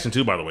 Michael Jackson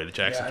too, by the way, the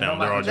Jackson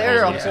family.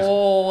 They're a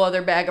whole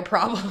other bag of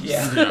problems.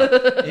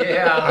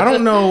 Yeah. I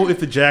don't know if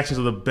the Jacksons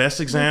are the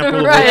best example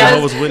of what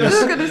Jehovah's Witness.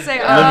 I was gonna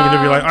say,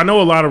 I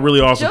know a lot of really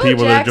awesome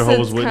people that are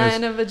Jehovah's Witness.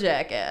 Kind of a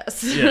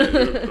jackass.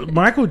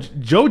 Yeah,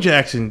 Joe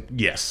Jackson,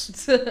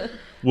 yes,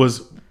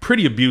 was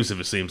pretty abusive.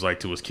 It seems like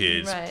to his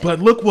kids, but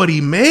look what he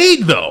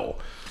made though.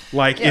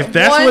 Like if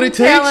that's what it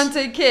takes,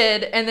 talented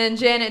kid, and then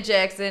Janet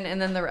Jackson,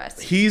 and then the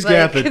rest. He's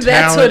got the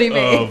talent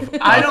of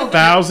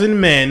 1,000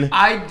 men.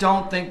 I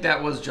don't think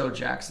that was Joe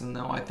Jackson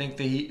though. I think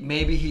that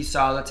maybe he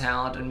saw the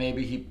talent and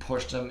maybe he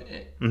pushed him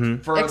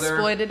further.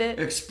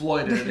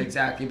 Exploited it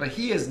exactly. But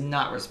he is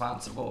not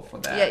responsible for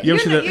that. Yeah,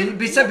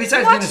 besides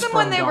watched them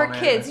when they were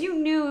kids. You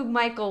knew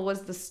Michael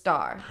was the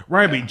star.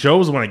 Right, but Joe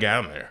was the one that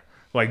got him there.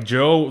 Like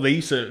Joe, they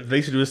used to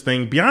do this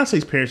thing.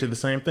 Beyonce's parents did the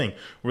same thing.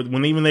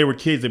 When even they were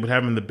kids, they would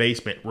have him in the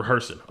basement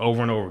rehearsing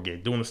over and over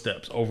again, doing the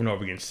steps over and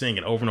over again,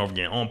 singing over and over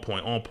again, on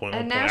point,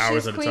 and now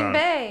hours at a time.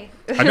 Bey.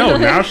 I know.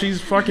 Now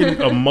she's fucking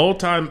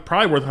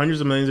probably worth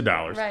hundreds of millions of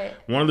dollars. Right.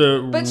 One of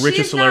the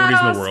richest celebrities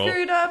in the world. She's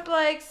screwed up,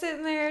 like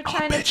sitting there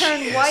trying to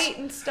turn white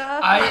and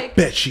stuff. I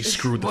bet she's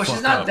screwed the fuck up. Well,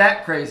 she's not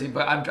that crazy,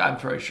 but I'm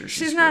pretty sure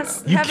she's not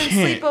having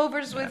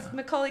sleepovers with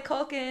Macaulay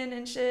Culkin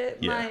and shit.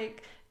 Yeah.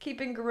 Like.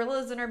 Keeping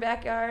gorillas in her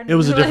backyard. It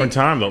was a different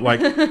time though.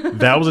 Like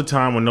that was a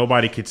time when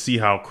nobody could see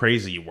how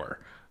crazy you were.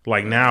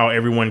 Like now,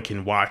 everyone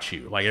can watch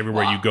you. Like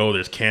everywhere you go,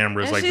 there's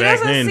cameras. And like she back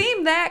doesn't then,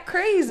 seem that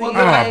crazy. Well,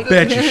 I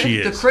bet you she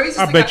is.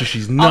 I bet you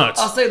she's nuts.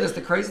 I'll say this: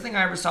 the crazy thing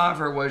I ever saw of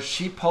her was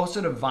she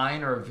posted a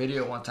Vine or a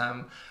video one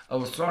time. It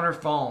was on her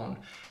phone.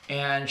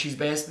 And she's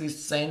basically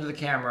saying to the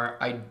camera,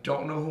 I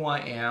don't know who I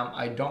am.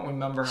 I don't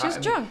remember how. She's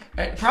drunk.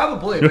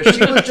 Probably, but she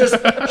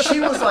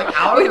was like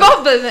out of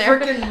her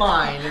freaking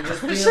mind. And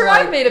just I'm sure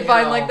I made a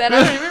Vine like that.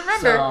 I don't even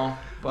remember.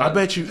 I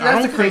bet you.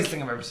 That's the craziest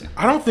thing I've ever seen.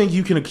 I don't think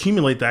you can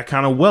accumulate that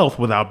kind of wealth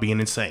without being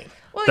insane.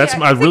 Well,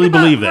 I really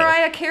believe that.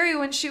 Mariah Carey,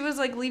 when she was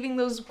like leaving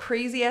those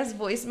crazy ass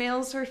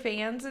voicemails for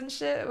fans and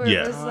shit, where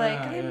it was like,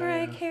 "Hey,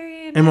 Mariah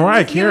Carey," and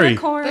Mariah Carey,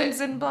 unicorns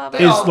and blah blah.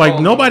 It's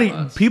like nobody,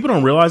 people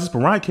don't realize this, but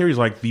Mariah Carey is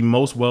like the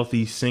most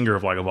wealthy singer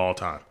of all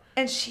time.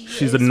 And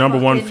she's the number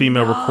one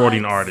female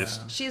recording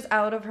artist. She's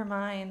out of her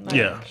mind. Like,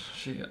 yeah.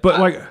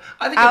 But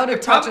I think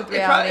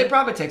it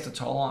probably takes a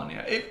toll on you.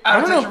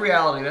 Out of touch of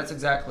reality, that's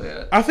exactly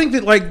it. I think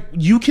that like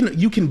you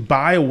can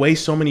buy away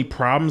so many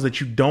problems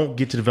that you don't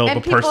get to develop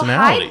a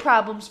personality. And people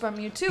hide problems from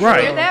you too. Right.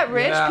 When you're that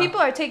rich,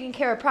 people are taking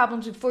care of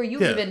problems before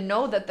you even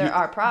know that there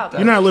are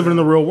problems. You're not living in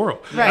the real world.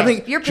 Right. I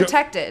think you're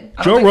protected.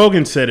 Joe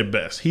Rogan said it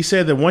best. He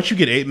said that once you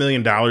get $8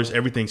 million,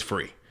 everything's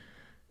free.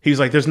 He's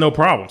like, there's no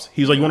problems.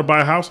 He's like, you want to buy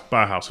a house?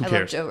 Buy a house. Who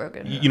cares? Love Joe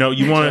Rogan.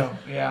 You want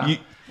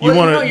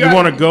to, you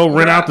want to go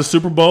rent out the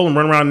Super Bowl and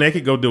run around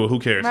naked? Go do it. Who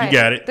cares? Right. You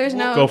got it. There's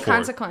no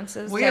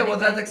consequences. Well,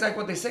 that's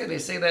exactly what they say. They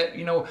say that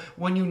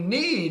when you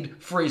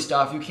need free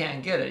stuff, you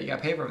can't get it. You got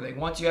to pay for everything.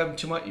 Once you have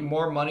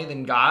more money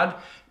than God,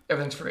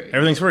 everything's free.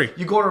 Everything's free.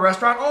 You go to a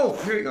restaurant. Oh,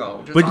 here you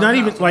go. But not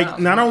even like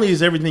not only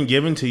is everything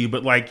given to you,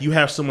 but like you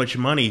have so much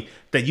money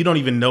that you don't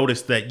even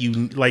notice that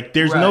you like.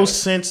 There's no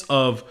sense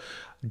of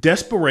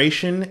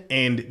desperation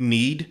and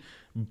need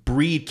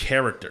breed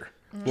character.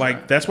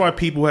 Like that's why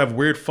people who have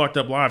weird fucked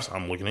up lives.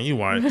 I'm looking at you,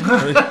 Wyatt.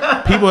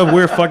 People who have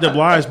weird fucked up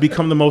lives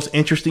become the most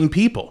interesting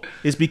people.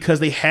 It's because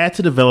they had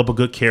to develop a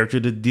good character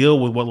to deal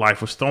with what life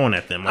was throwing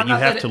at them. Like you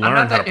have to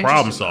learn how to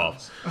problem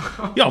solve.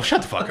 Yo,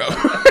 shut the fuck up.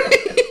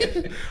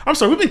 I'm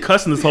sorry, we've been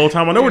cussing this whole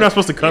time. I know we're not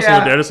supposed to cuss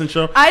on the Deadersons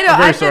show. I know.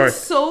 I've been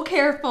so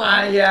careful.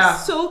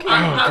 So careful.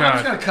 I'm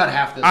just gonna cut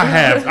half this. I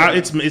have.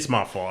 It's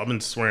my fault. I've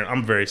been swearing.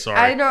 I'm very sorry.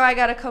 I know. I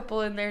got a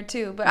couple in there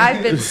too, but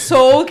I've been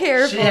so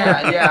careful.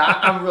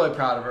 I'm really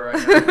proud of her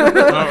right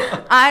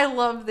now. I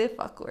love the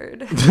fuck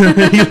word. You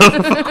love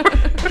the fuck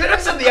word. Could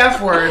have said the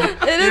F word.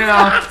 It is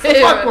the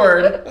fuck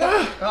word.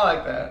 I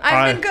like that.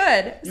 I've been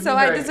good, so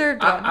I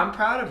deserved one. I'm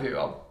proud of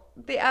you.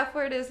 The F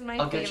word is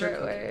my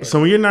favorite word.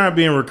 So when you're not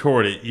being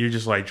recorded, you're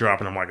just like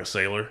dropping them like a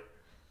sailor.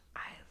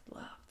 I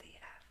love the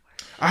F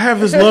word. I have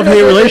this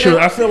love-hate relationship.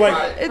 I feel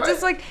like it's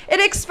just like it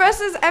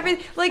expresses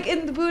everything. Like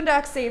in the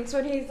Boondock Saints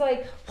when he's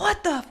like,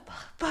 "What the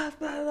fuck?" Blah,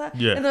 blah, blah.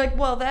 Yeah. And they're like,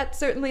 well, that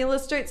certainly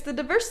illustrates the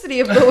diversity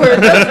of the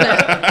word, doesn't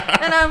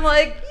it? And I'm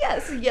like,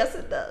 yes,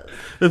 it does.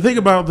 The thing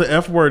about the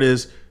F word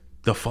is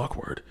the fuck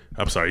word.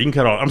 I'm sorry, you can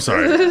cut off. I'm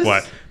sorry.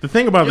 What? The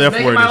thing about the F word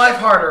is... making my life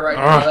harder right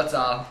now, that's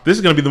all. This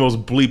is going to be the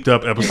most bleeped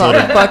up episode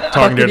of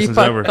Talking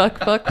Deadersons ever. Fuck.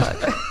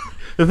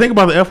 The thing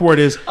about the F word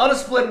is... I'll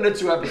just split it into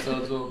 2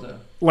 episodes.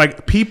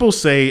 Like, people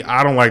say,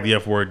 I don't like the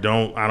F word,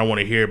 I don't want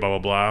to hear it, blah, blah,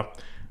 blah.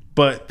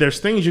 But there's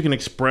things you can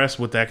express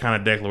with that kind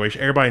of declaration.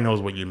 Everybody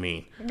knows what you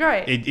mean.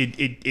 Right.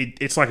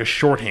 It's like a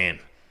shorthand.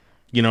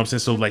 You know what I'm saying?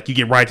 So, like, you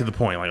get right to the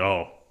point. Like,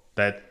 oh,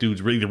 that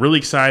dude's really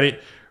excited,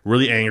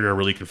 really angry, or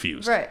really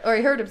confused. Right. Or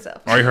he hurt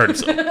himself.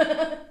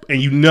 And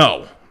you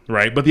know,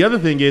 right? But the other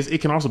thing is,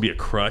 it can also be a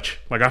crutch.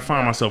 Like, I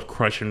find myself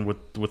crutching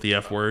with the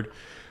F word.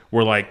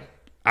 Where, like,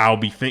 I'll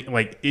be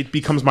like it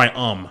becomes my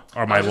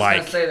or my like. I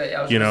was just gonna say that.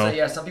 I was gonna say,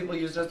 yeah, some people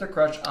use it as their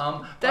crutch.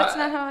 That's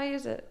not how I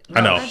use it.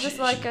 I know. I just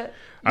like it.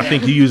 I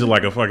think you use it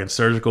like a fucking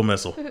surgical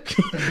missile.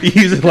 You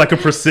use it like a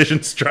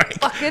precision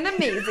strike. Fucking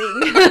amazing.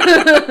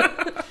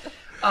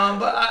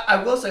 But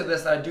I will say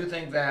this. I do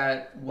think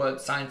that what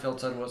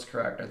Seinfeld said was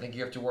correct. I think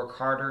you have to work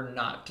harder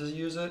not to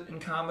use it in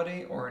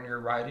comedy or in your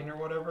writing or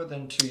whatever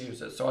than to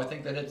use it. So I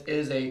think that it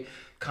is a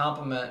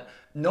compliment,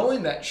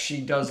 knowing that she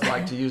does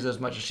like to use it as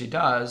much as she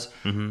does,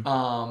 in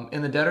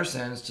the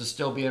Deadersons, to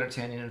still be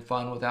entertaining and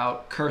fun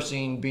without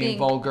cursing, being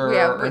vulgar.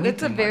 Yeah, or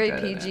it's a very like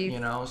PG,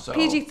 so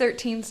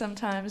PG-13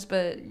 sometimes,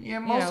 but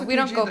mostly we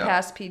don't PG, go though.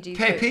 past PG.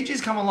 Hey,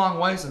 PG's come a long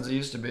way since it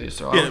used to be,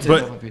 so yeah, I would say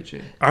definitely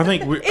PG. I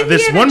think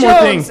there's one more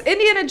thing.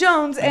 Indiana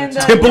Jones and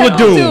Temple of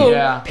Doom.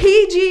 Yeah.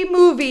 PG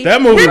movie.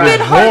 That movie ripping was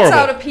hearts horrible.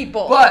 out of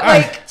people. But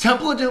like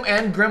Temple of Doom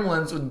and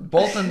Gremlins,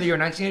 both in the year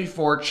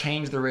 1984,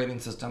 changed the rating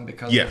system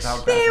because of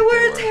how they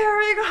were tearing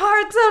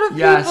hearts out of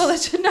people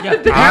that should not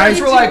have been. Parents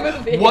were like,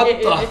 movie.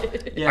 What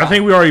the? Yeah. I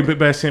think we already bit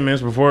past 10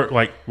 minutes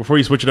before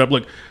you switch it up.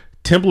 Look,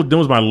 Temple of Doom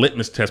is my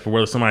litmus test for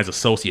whether somebody's a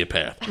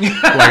sociopath.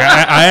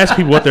 I ask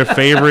people what their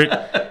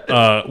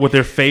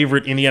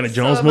favorite Indiana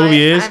Jones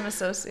movie is. I'm a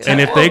sociopath. And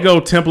if they go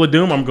Temple of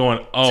Doom, I'm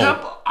going,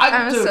 oh.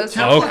 I'm a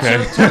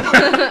sociopath.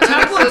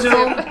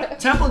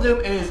 Temple of Doom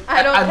is...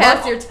 I don't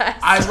pass your test.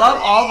 I love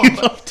all of them.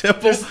 You love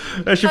Temple?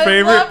 That's your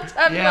favorite?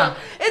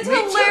 It's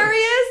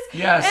hilarious.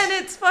 Yes. And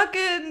it's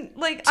fucking,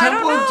 like, Temple I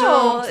don't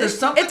know. of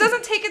Doom, it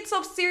doesn't take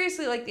itself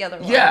seriously like the other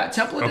one. Yeah,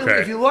 Temple of Doom.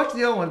 If you watch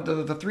the other one,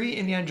 the 3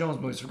 Indiana Jones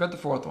movies, forget the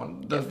 4th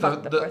one.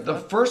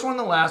 The first one and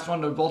the last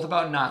one, they're both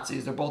about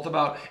Nazis. They're both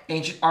about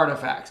ancient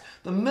artifacts.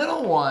 The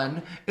middle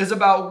one is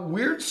about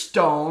weird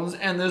stones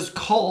and this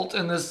cult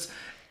and this...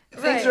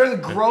 Things are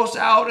gross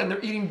out, and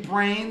they're eating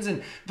brains,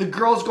 and the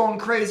girl's going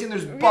crazy, and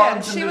there's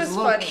bugs, and there's a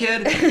little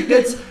kid.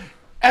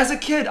 As a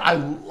kid, I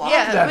loved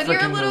that freaking movie. When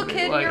you're a little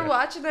kid, you're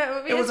watching that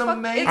movie. It was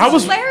amazing.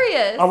 It's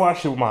hilarious. I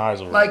watched it with my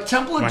eyes over. Like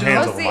Temple of Doom.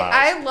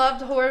 I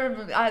loved horror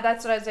movies.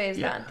 That's what I was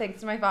saying.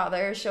 Thanks to my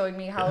father showing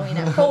me Halloween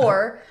at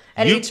 4.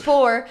 At age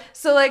 4.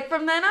 So, like,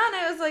 from then on,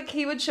 it was like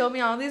he would show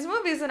me all these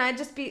movies, and I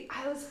was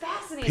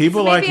fascinated.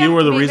 People like you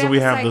were the reason we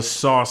have the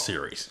Saw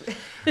series.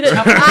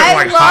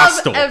 I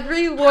love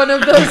every one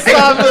of those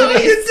Saw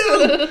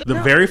movies.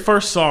 The very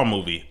first Saw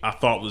movie I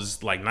thought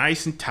was, like,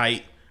 nice and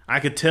tight. I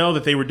could tell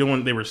that there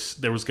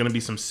was going to be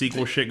some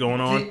sequel shit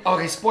going on.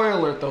 Okay, spoiler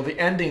alert, though. The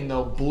ending,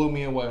 though, blew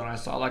me away when I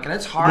saw it. Like, and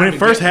it's hard when it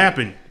first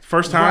happened.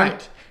 First time.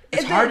 Right.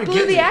 It's hard to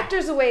blew the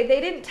actors away.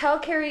 They didn't tell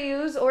Carrie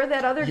Hughes or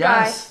that other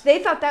guy.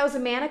 They thought that was a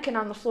mannequin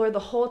on the floor the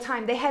whole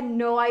time. They had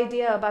no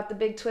idea about the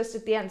big twist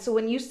at the end. So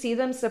when you see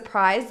them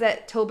surprised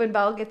that Tobin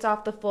Bell gets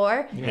off the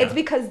floor, it's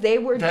because they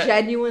were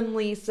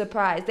genuinely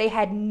surprised. They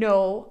had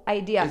no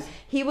idea.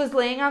 He was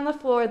laying on the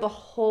floor the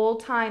whole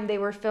time they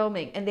were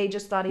filming, and they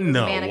just thought he was a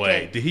mannequin. No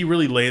way. Did he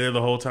really lay there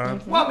the whole time?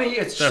 Mm-hmm. Well, I mean,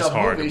 it's that's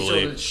hard to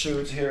believe. So it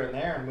shoots here and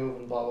there and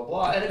moving, blah, blah,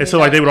 blah. And so,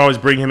 like, they would always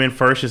bring him in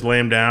first, just lay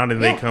him down,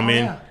 and they come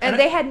in. Yeah. And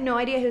they had no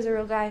idea he was a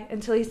real guy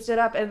until he stood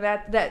up,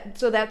 and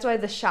so that's why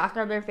the shock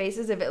on their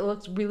faces, if it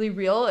looks really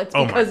real, it's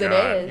because it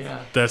is.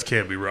 Yeah. That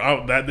can't be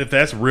real. If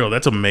that's real,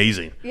 that's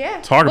amazing.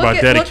 Yeah. Talk about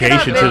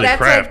dedication to the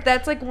craft.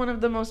 That's like one of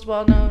the most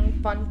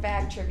well-known fun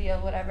fact trivia,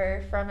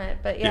 whatever, from it.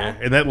 But yeah.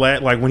 And that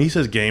like when he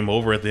says game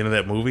over at the end of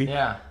that movie.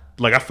 Yeah.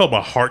 Like, I felt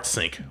my heart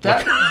sink.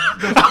 I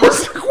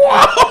was like,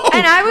 whoa!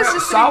 And I was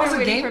just Saw was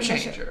a game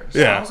changer.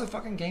 Saw was a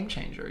fucking game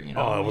changer, you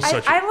know? Oh, it was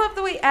I love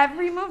the way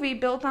every movie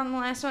built on the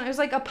last one. It was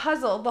like a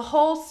puzzle. The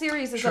whole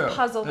series is a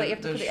puzzle that you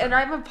have to put in. And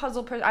I'm a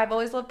puzzle person. I've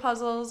always loved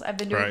puzzles. I've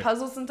been doing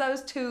puzzles since I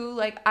was 2.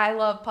 Like, I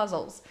love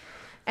puzzles.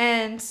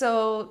 And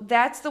so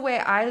that's the way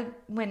I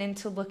went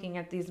into looking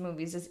at these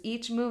movies, is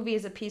each movie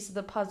is a piece of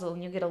the puzzle,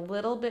 and you get a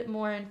little bit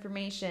more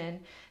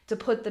information to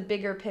put the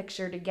bigger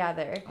picture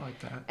together. I like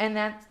that.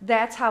 And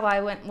that's how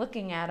I went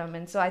looking at them.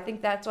 And so I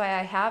think that's why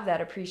I have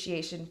that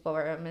appreciation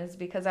for them, is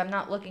because I'm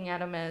not looking at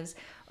them as,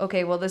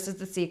 okay, well, this is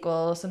the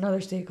sequel, it's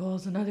another sequel,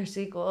 it's another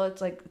sequel.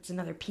 It's like, it's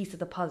another piece of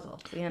the puzzle.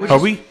 You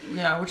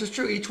know? Which is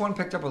true. Each one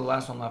picked up where the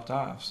last one left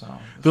off. So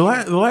the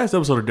last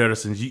episode of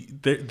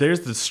Deadersons,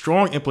 there's the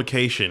strong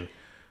implication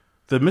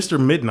that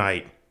Mr.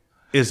 Midnight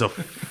is I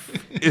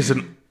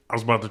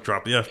was about to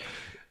drop the F.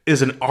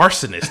 Is an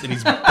arsonist, and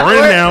he's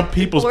burning down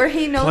people's Or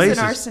he knows places.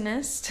 an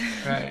arsonist.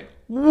 Right.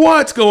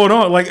 What's going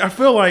on? Like, I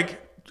feel like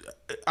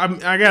I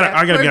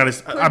gotta be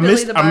honest. I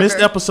missed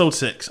episode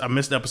 6. I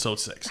missed episode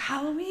 6.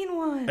 Halloween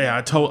one.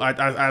 Yeah,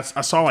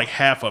 I saw like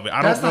half of it.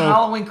 That's the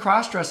Halloween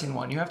cross-dressing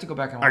one. You have to go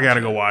back and watch it. I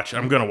gotta go watch it.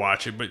 I'm gonna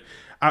watch it, but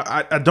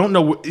I don't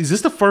know. Is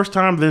this the first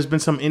time there's been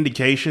some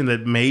indication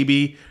that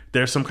maybe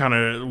there's some kind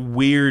of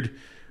weird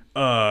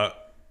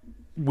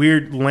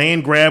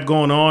land grab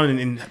going on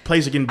and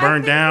places are getting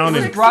burned down?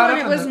 It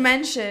was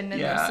mentioned in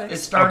the 6th. It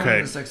started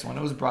in the 6th one.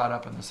 It was brought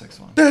up in the 6th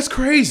one. That's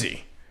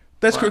crazy.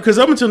 That's crazy. Because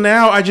up until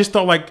now, I just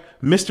thought like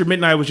Mr.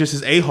 Midnight was just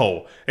his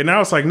a-hole. And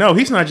now it's like, no,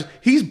 he's not.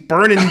 He's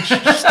burning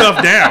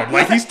stuff down.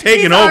 Like, he's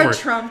taking over. Our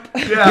Trump.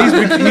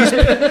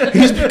 Yeah.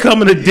 He's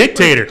becoming a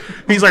dictator.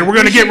 He's like, we're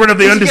going to get rid of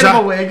the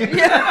undesirables.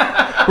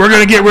 Yeah. We're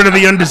going to get rid of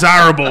the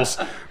undesirables.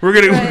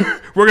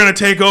 We're gonna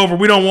take over.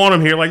 We don't want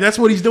him here. Like, that's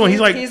what he's doing.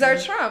 He's our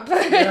Trump.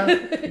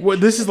 Well,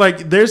 this is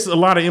like, there's a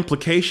lot of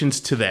implications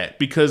to that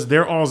because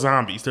they're all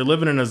zombies. They're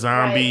living in a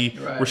zombie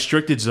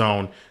restricted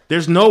zone.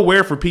 There's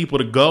nowhere for people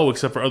to go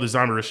except for other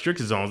zombie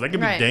restricted zones. That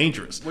could be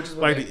dangerous. Which is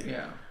what like,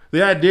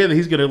 the idea that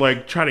he's gonna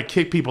like try to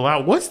kick people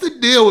out. What's the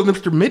deal with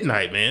Mr.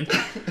 Midnight, man?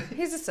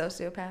 He's a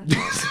sociopath.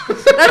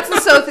 That's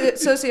the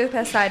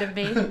sociopath side of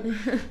me.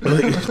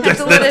 That's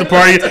the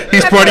part.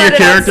 He's part of your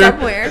character.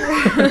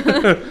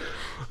 Somewhere.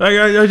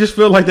 I just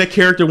feel like that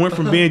character went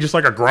from being just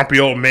like a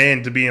grumpy old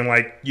man to being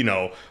like, you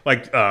know,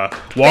 like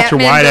Walter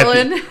White at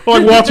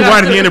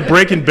the end of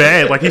Breaking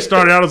Bad. Like, he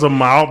started out as a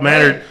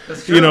mild-mannered,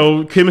 you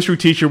know, chemistry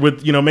teacher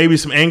with, you know, maybe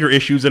some anger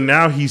issues, and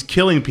now he's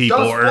killing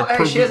people.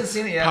 She hasn't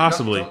seen it yet.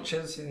 Possibly. She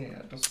hasn't seen it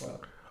yet. Don't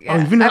spoil it. Yeah.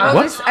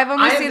 I've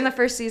only seen the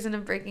first season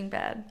of Breaking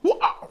Bad.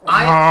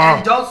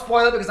 And don't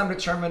spoil it because I'm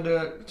determined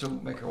to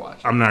make her watch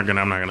it. I'm not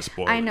gonna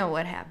spoil it. I know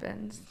what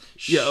happens.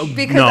 Yeah,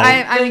 because no.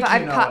 I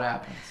know what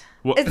happens.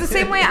 It's the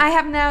same way I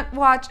have not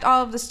watched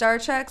all of the Star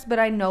Treks, but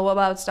I know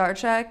about Star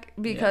Trek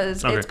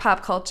because it's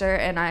pop culture,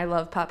 and I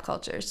love pop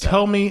culture. So.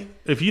 Tell me,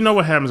 if you know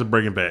what happens in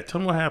Breaking Bad,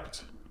 tell me what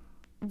happens.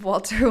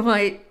 Walter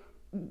White,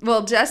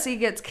 Jesse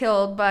gets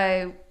killed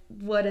by,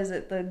 what is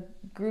it, the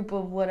group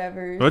of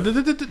whatever.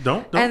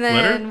 Don't. And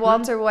then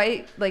Walter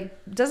White, like,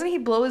 doesn't he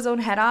blow his own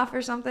head off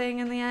or something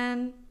in the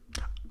end?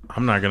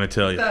 I'm not gonna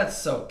tell you. That's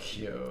so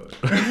cute.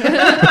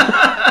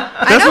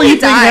 That's what you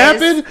think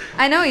happened?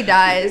 I know he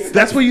dies.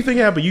 That's what you think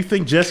happened. You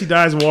think Jesse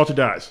dies and Walter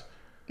dies?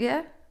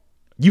 Yeah.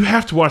 You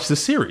have to watch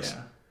this series.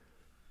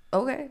 Yeah.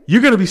 Okay.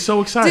 You're gonna be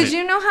so excited. Did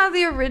you know how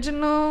the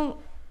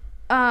original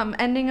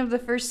ending of the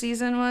first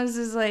season was?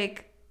 Is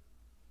like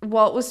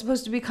Walt was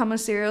supposed to become a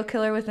serial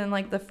killer within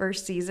like the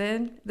first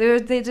season. They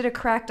did a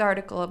cracked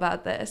article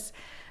about this,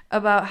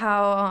 about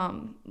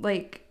how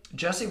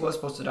Jesse was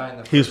supposed to die in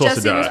the first. He was supposed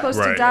Jesse to die. was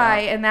supposed to die,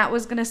 and that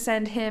was going to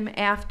send him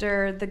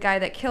after the guy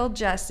that killed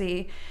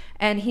Jesse,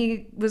 and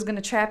he was going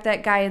to trap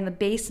that guy in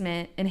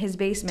his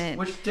basement,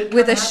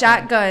 with a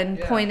shotgun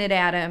pointed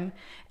at him.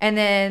 And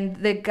then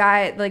the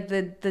guy, like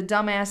the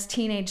dumbass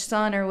teenage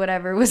son or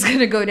whatever, was going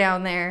to go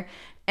down there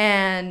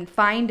and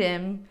find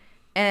him.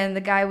 And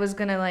the guy was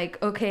going to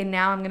like, okay,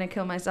 now I'm going to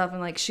kill myself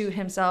and like shoot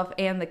himself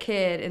and the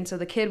kid. And so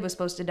the kid was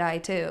supposed to die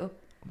too.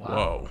 Wow.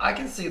 Whoa. I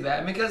can see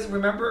that because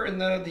remember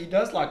he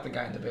does lock the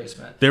guy in the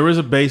basement. There is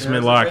a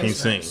basement locking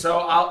scene.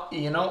 So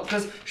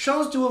because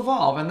shows do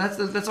evolve, and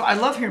that's why I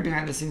love hearing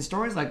behind the scenes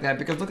stories like that.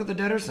 Because look at the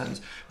Deadersons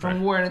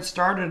from where it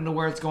started and to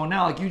where it's going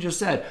now. Like you just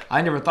said,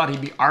 I never thought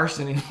he'd be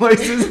arsoning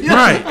places.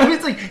 Right. I mean,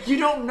 it's like you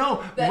don't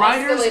know. That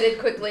writers escalated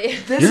quickly.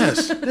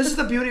 This is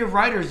the beauty of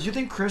writers. You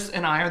think Kris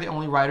and I are the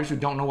only writers who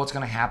don't know what's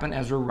going to happen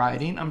as we're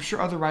writing? I'm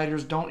sure other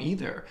writers don't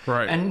either.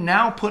 Right. And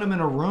now put them in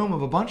a room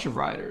of a bunch of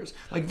writers.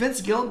 Like Vince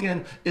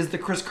Gilligan is the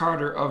Chris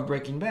Carter of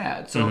Breaking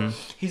Bad. So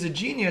he's a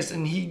genius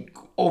and he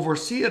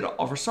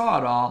oversaw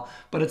it all,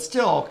 but it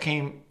still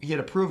he had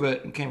to prove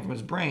it and came from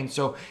his brain.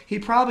 So he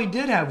probably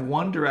did have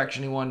one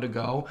direction he wanted to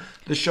go.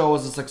 The show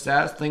was a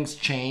success. Things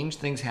change,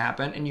 things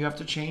happen, and you have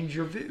to change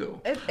your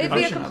view. It'd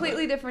be a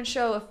completely different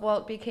show if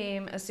Walt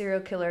became a serial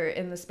killer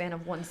in the span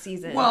of one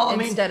season.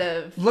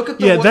 Look at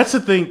the that's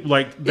the thing.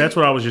 Like that's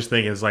what I was just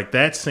thinking. Is like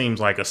that seems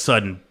like a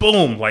sudden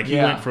boom. Like he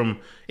went from.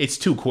 It's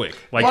too quick.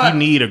 Like you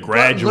need a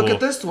gradual. Look at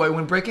this way.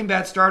 When Breaking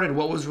Bad started,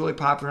 what was really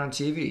popular on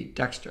TV?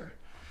 Dexter.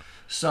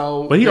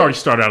 So, but he already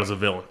started out as a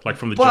villain, like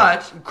from the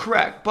jump.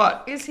 Correct.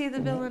 But is he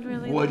the villain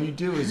really? What do you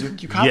do? Is you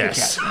copycat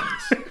things.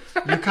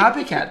 You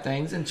copycat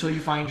things until you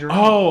find your own.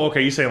 Oh,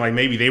 okay. You're saying like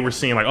maybe they were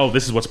seeing like, oh,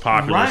 this is what's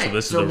popular, so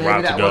this is the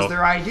route to go. That was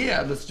their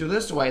idea. Let's do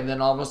this way, and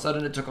then all of a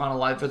sudden it took on a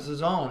life of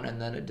its own,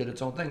 and then it did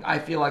its own thing. I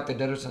feel like the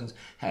Deadersons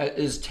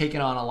is taking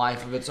on a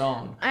life of its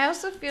own. I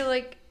also feel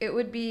like it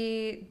would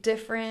be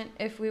different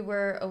if we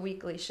were a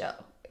weekly show.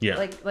 Yeah.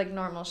 Like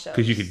normal shows.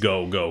 Because you could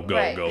go.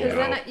 Right, because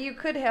then you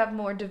could have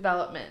more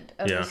development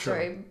of the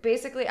story. Sure.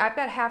 Basically, I've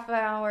got half an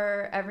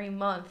hour every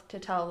month to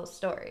tell the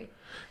story.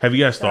 Have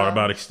you guys thought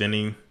about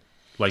extending,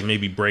 like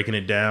maybe breaking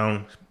it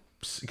down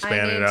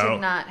expand it out. I need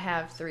to not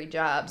have 3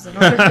 jobs in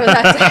order for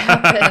that to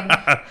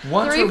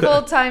happen. 3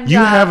 full-time jobs. You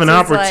have an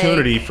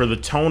opportunity for the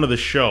tone of the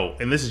show,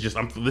 and this is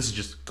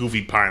just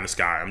goofy pie in the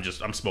sky.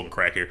 I'm smoking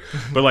crack here,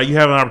 but like you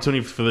have an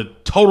opportunity for the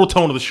total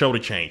tone of the show to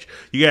change.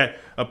 You got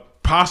a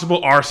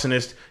possible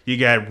arsonist, you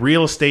got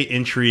real estate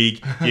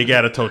intrigue, you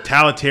got a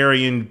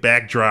totalitarian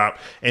backdrop,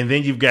 and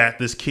then you've got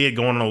this kid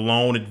going on a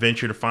lone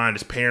adventure to find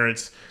his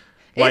parents.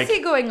 Is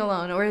he going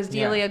alone, or is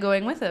Delia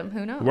going with him?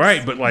 Who knows?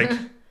 Right, but like.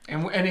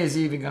 And is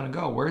he even going to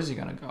go? Where is he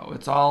going to go?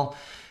 It's all,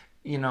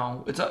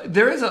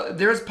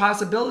 there's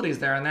possibilities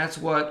there, and that's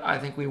what I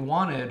think we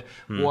wanted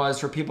was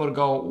for people to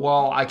go,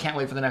 well, I can't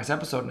wait for the next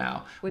episode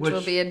now, which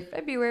will be in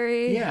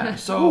February. Yeah,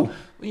 so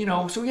we're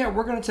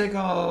going to take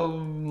a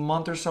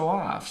month or so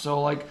off.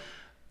 So like.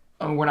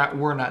 I mean,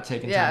 we're not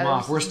taking time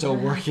off. We're still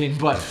working,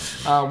 but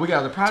we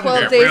got other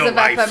projects. 12 days of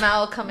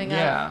FML coming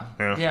up.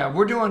 Yeah.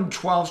 We're doing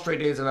 12 straight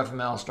days of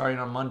FML starting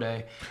on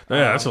Monday.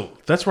 Yeah,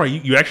 that's right.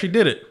 You actually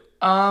did it.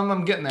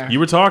 I'm getting there. You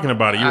were talking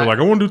about it. You were like,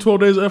 I want to do 12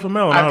 days of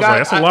FML. And I was like,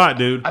 that's a lot,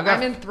 dude.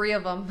 I'm in 3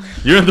 of them.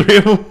 You're in 3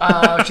 of them?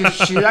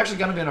 She's actually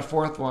going to be in a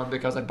 4th one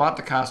because I bought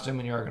the costume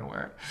and you're going to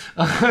wear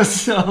it.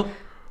 So...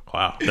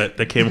 Wow,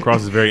 that came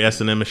across as very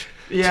S&M-ish.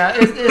 Yeah,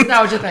 it's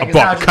not what you think. I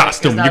bought the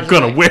costume. You're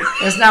going to wear it.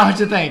 It's not what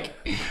you think.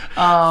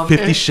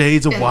 50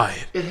 Shades of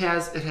Wyatt. It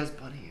has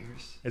bunny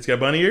ears. It's got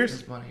bunny ears?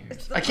 It's bunny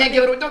ears. I can't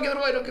give it away. Don't give it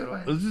away. Don't give it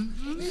away.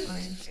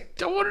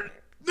 Don't want it.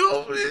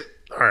 No.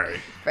 All right.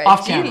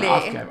 Off camera.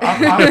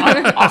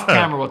 Off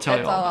camera, we'll tell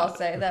you all I'll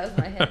say. That was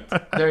my hint.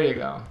 There you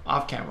go.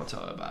 Off camera, we'll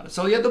tell you about it.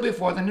 So yeah, there'll be a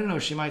 4th, and who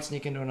knows, she might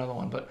sneak into another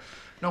one. But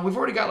no, we've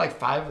already got like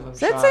 5 of them. Does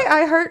that say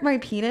I hurt my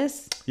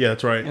penis? Yeah,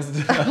 that's right.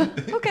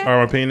 Okay.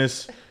 Or my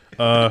penis.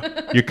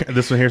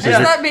 This one here says.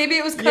 I thought maybe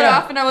it was cut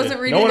off and I wasn't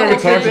reading. No one ever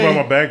talks about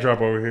my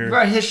backdrop over here.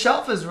 Right, his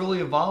shelf has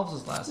really evolved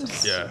this last time.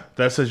 Yeah,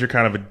 that says you're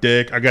kind of a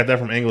dick. I got that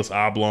from English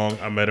Oblong.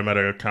 I met him at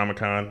a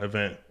Comic-Con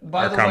event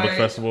or comic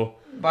festival.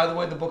 By the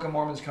way, the Book of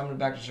Mormon's coming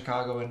back to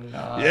Chicago in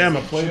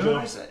my playbill.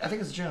 I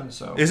think it's June.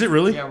 So is it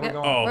really? Yeah, we're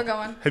going. Oh. We're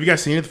going. Have you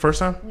guys seen it the first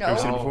time? No. Ever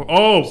seen it before?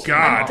 Oh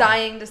God! I'm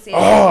dying to see it.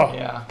 Oh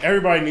yeah.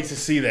 Everybody needs to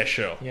see that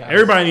show. Yeah.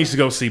 Everybody needs to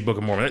go see Book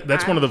of Mormon.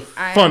 That's one of the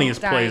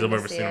funniest plays I've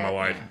ever seen in my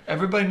life. Yeah.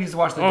 Everybody needs to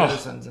watch the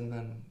Deadersons and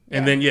then.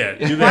 And then do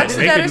that. Watch the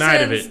Make a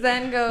night of it.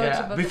 Then go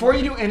to Book Before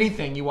you do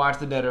anything, you watch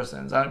the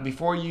Deadersons.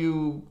 Before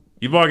you.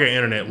 You've all got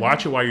internet.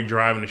 Watch it while you're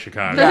driving to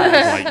Chicago.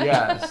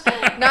 Yes.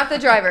 Not the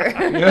driver.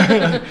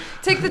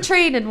 Take the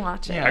train and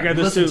watch it. Yeah, I got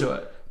this listen too. to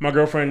it. My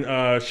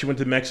girlfriend, she went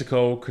to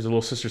Mexico because her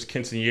little sister's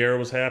quinceañera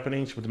was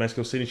happening. She went to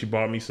Mexico City. She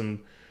bought me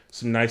some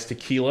nice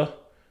tequila,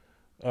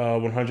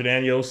 100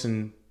 años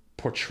and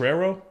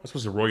Potrero. I'm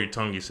supposed to roll your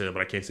tongue, you said,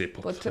 but I can't say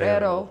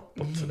Potrero.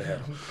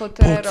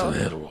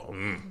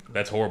 Potrero.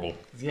 That's horrible.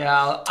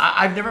 Yeah,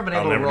 I've never been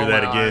able to roll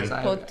that again.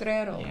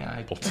 Potrero.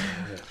 Yeah,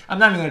 I'm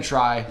not even going to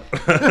try.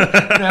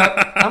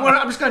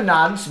 I'm just going to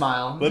nod and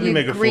smile. Let me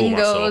make a fool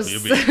of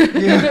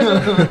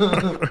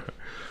myself.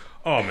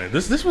 Oh, man,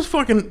 this was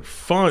fucking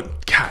fun.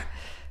 God.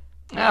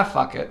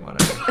 Fuck it.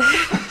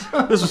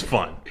 Whatever. This was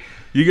fun.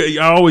 I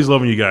always love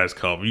when you guys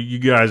come. You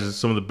guys are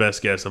some of the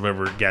best guests I've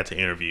ever got to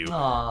interview.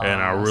 Aww,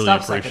 and I really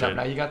appreciate it.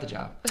 Now you got the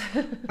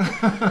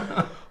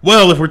job.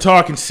 Well, if we're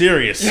talking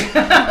serious. You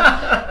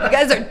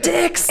guys are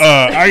dicks.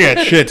 I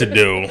got shit to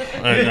do.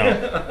 I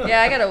know.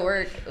 Yeah, I got to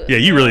work. Yeah,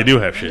 you really do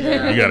have shit.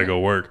 You got to go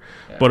work.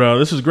 But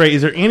this is great.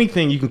 Is there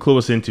anything you can clue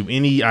us into?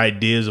 Any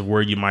ideas of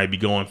where you might be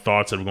going?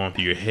 Thoughts that are going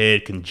through your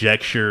head?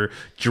 Conjecture?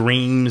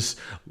 Dreams?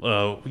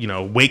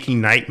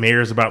 Waking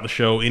nightmares about the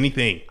show?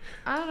 Anything?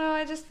 I don't know.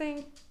 I just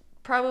think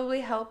probably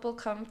help will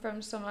come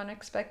from some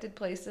unexpected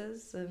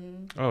places.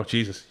 And oh,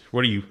 Jesus. What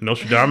are you,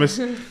 Nostradamus?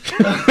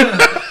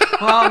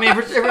 Well, I mean,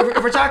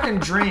 if we're talking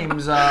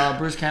dreams,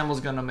 Bruce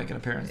Campbell's going to make an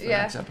appearance in the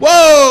next episode.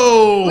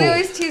 Whoa! We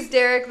always tease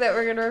Derek that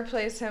we're going to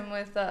replace him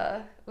with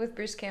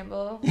Bruce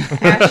Campbell.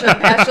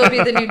 Ash will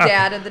be the new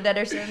dad of the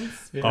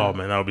Deadersons. Yeah. Oh,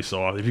 man, that would be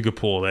so awesome if you could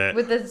pull that.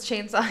 With the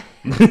chainsaw.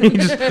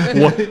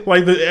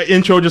 Like the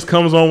intro just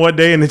comes on one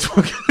day and it's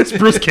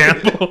Bruce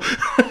Campbell.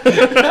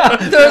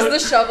 Throws the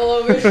shovel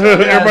over his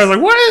shoulder. Everybody's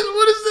like,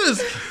 what is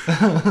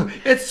this?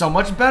 It's so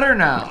much better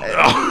now.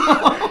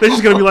 They're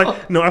just going to be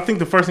like, no, I think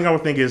the first thing I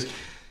would think is,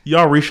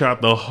 y'all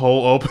reshot the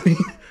whole opening.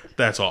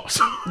 That's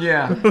awesome.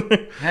 Yeah.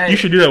 Hey. You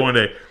should do that one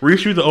day.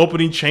 Reshoot the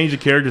opening, change the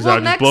characters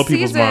out, just blow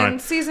people's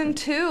minds. Season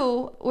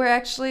 2, we're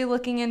actually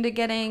looking into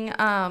getting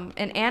an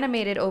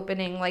animated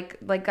opening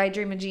like I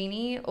Dream a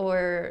Genie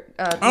or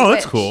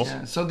that's cool.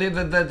 Yeah. So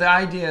the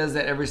idea is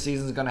that every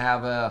season is going to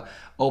have a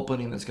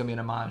opening that's going to be an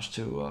homage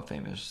to a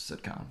famous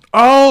sitcom.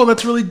 Oh,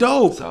 that's really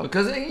dope. So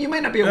because you may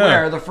not be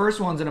aware, the first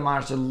one's an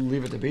homage to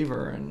Leave It to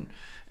Beaver, and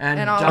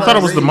And all I thought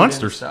it was the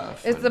Munsters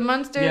stuff. It's the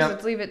Munsters.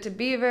 It's Leave It to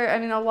Beaver. I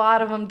mean, a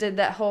lot of them did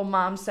that whole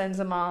mom sends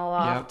them all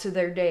off to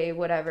their day,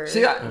 whatever.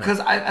 See, because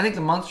I think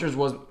the Munsters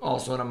was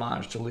also an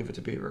homage to Leave It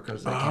to Beaver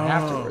because they came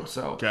afterwards.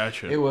 So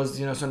gotcha. It was,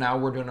 so now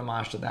we're doing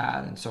homage to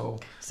that, and so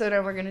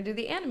now we're gonna do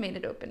the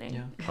animated opening.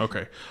 Yeah.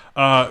 Okay,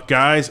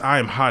 guys, I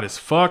am hot as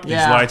fuck. These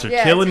lights are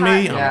killing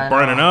me. I'm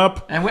burning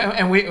up, and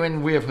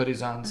we have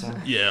hoodies on. So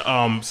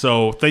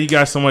so thank you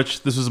guys so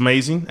much. This was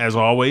amazing as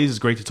always. It's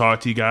great to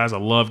talk to you guys. I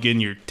love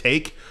getting your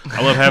take.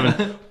 I love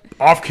having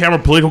off-camera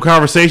political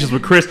conversations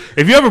with Kris.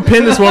 If you ever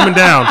pin this woman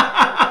down,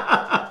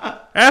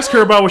 ask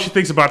her about what she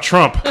thinks about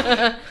Trump.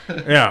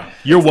 Yeah,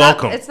 you're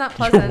welcome. It's not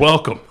pleasant. You're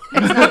welcome.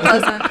 It's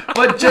not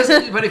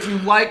pleasant. But if you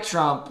like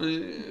Trump,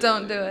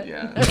 don't do it.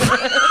 Yeah.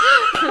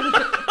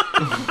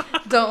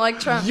 Don't like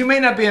Trump. You may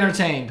not be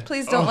entertained.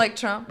 Please don't like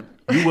Trump.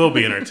 You will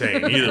be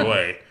entertained either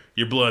way.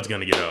 Your blood's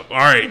gonna get up. All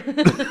right.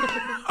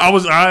 I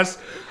was Oz.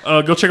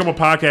 Go check out my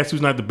podcast,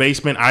 Who's Not the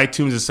Basement,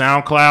 iTunes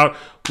and SoundCloud.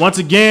 Once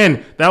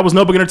again, that was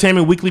Notebook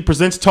Entertainment Weekly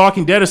presents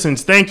Talking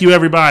Deadersons. Thank you,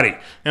 everybody.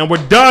 And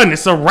we're done.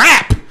 It's a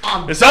wrap.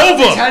 It's over.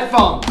 These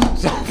headphones.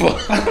 It's over.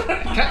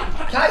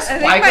 Can I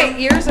think my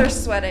ears are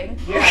sweating.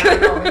 Yeah, I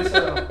know, me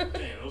too.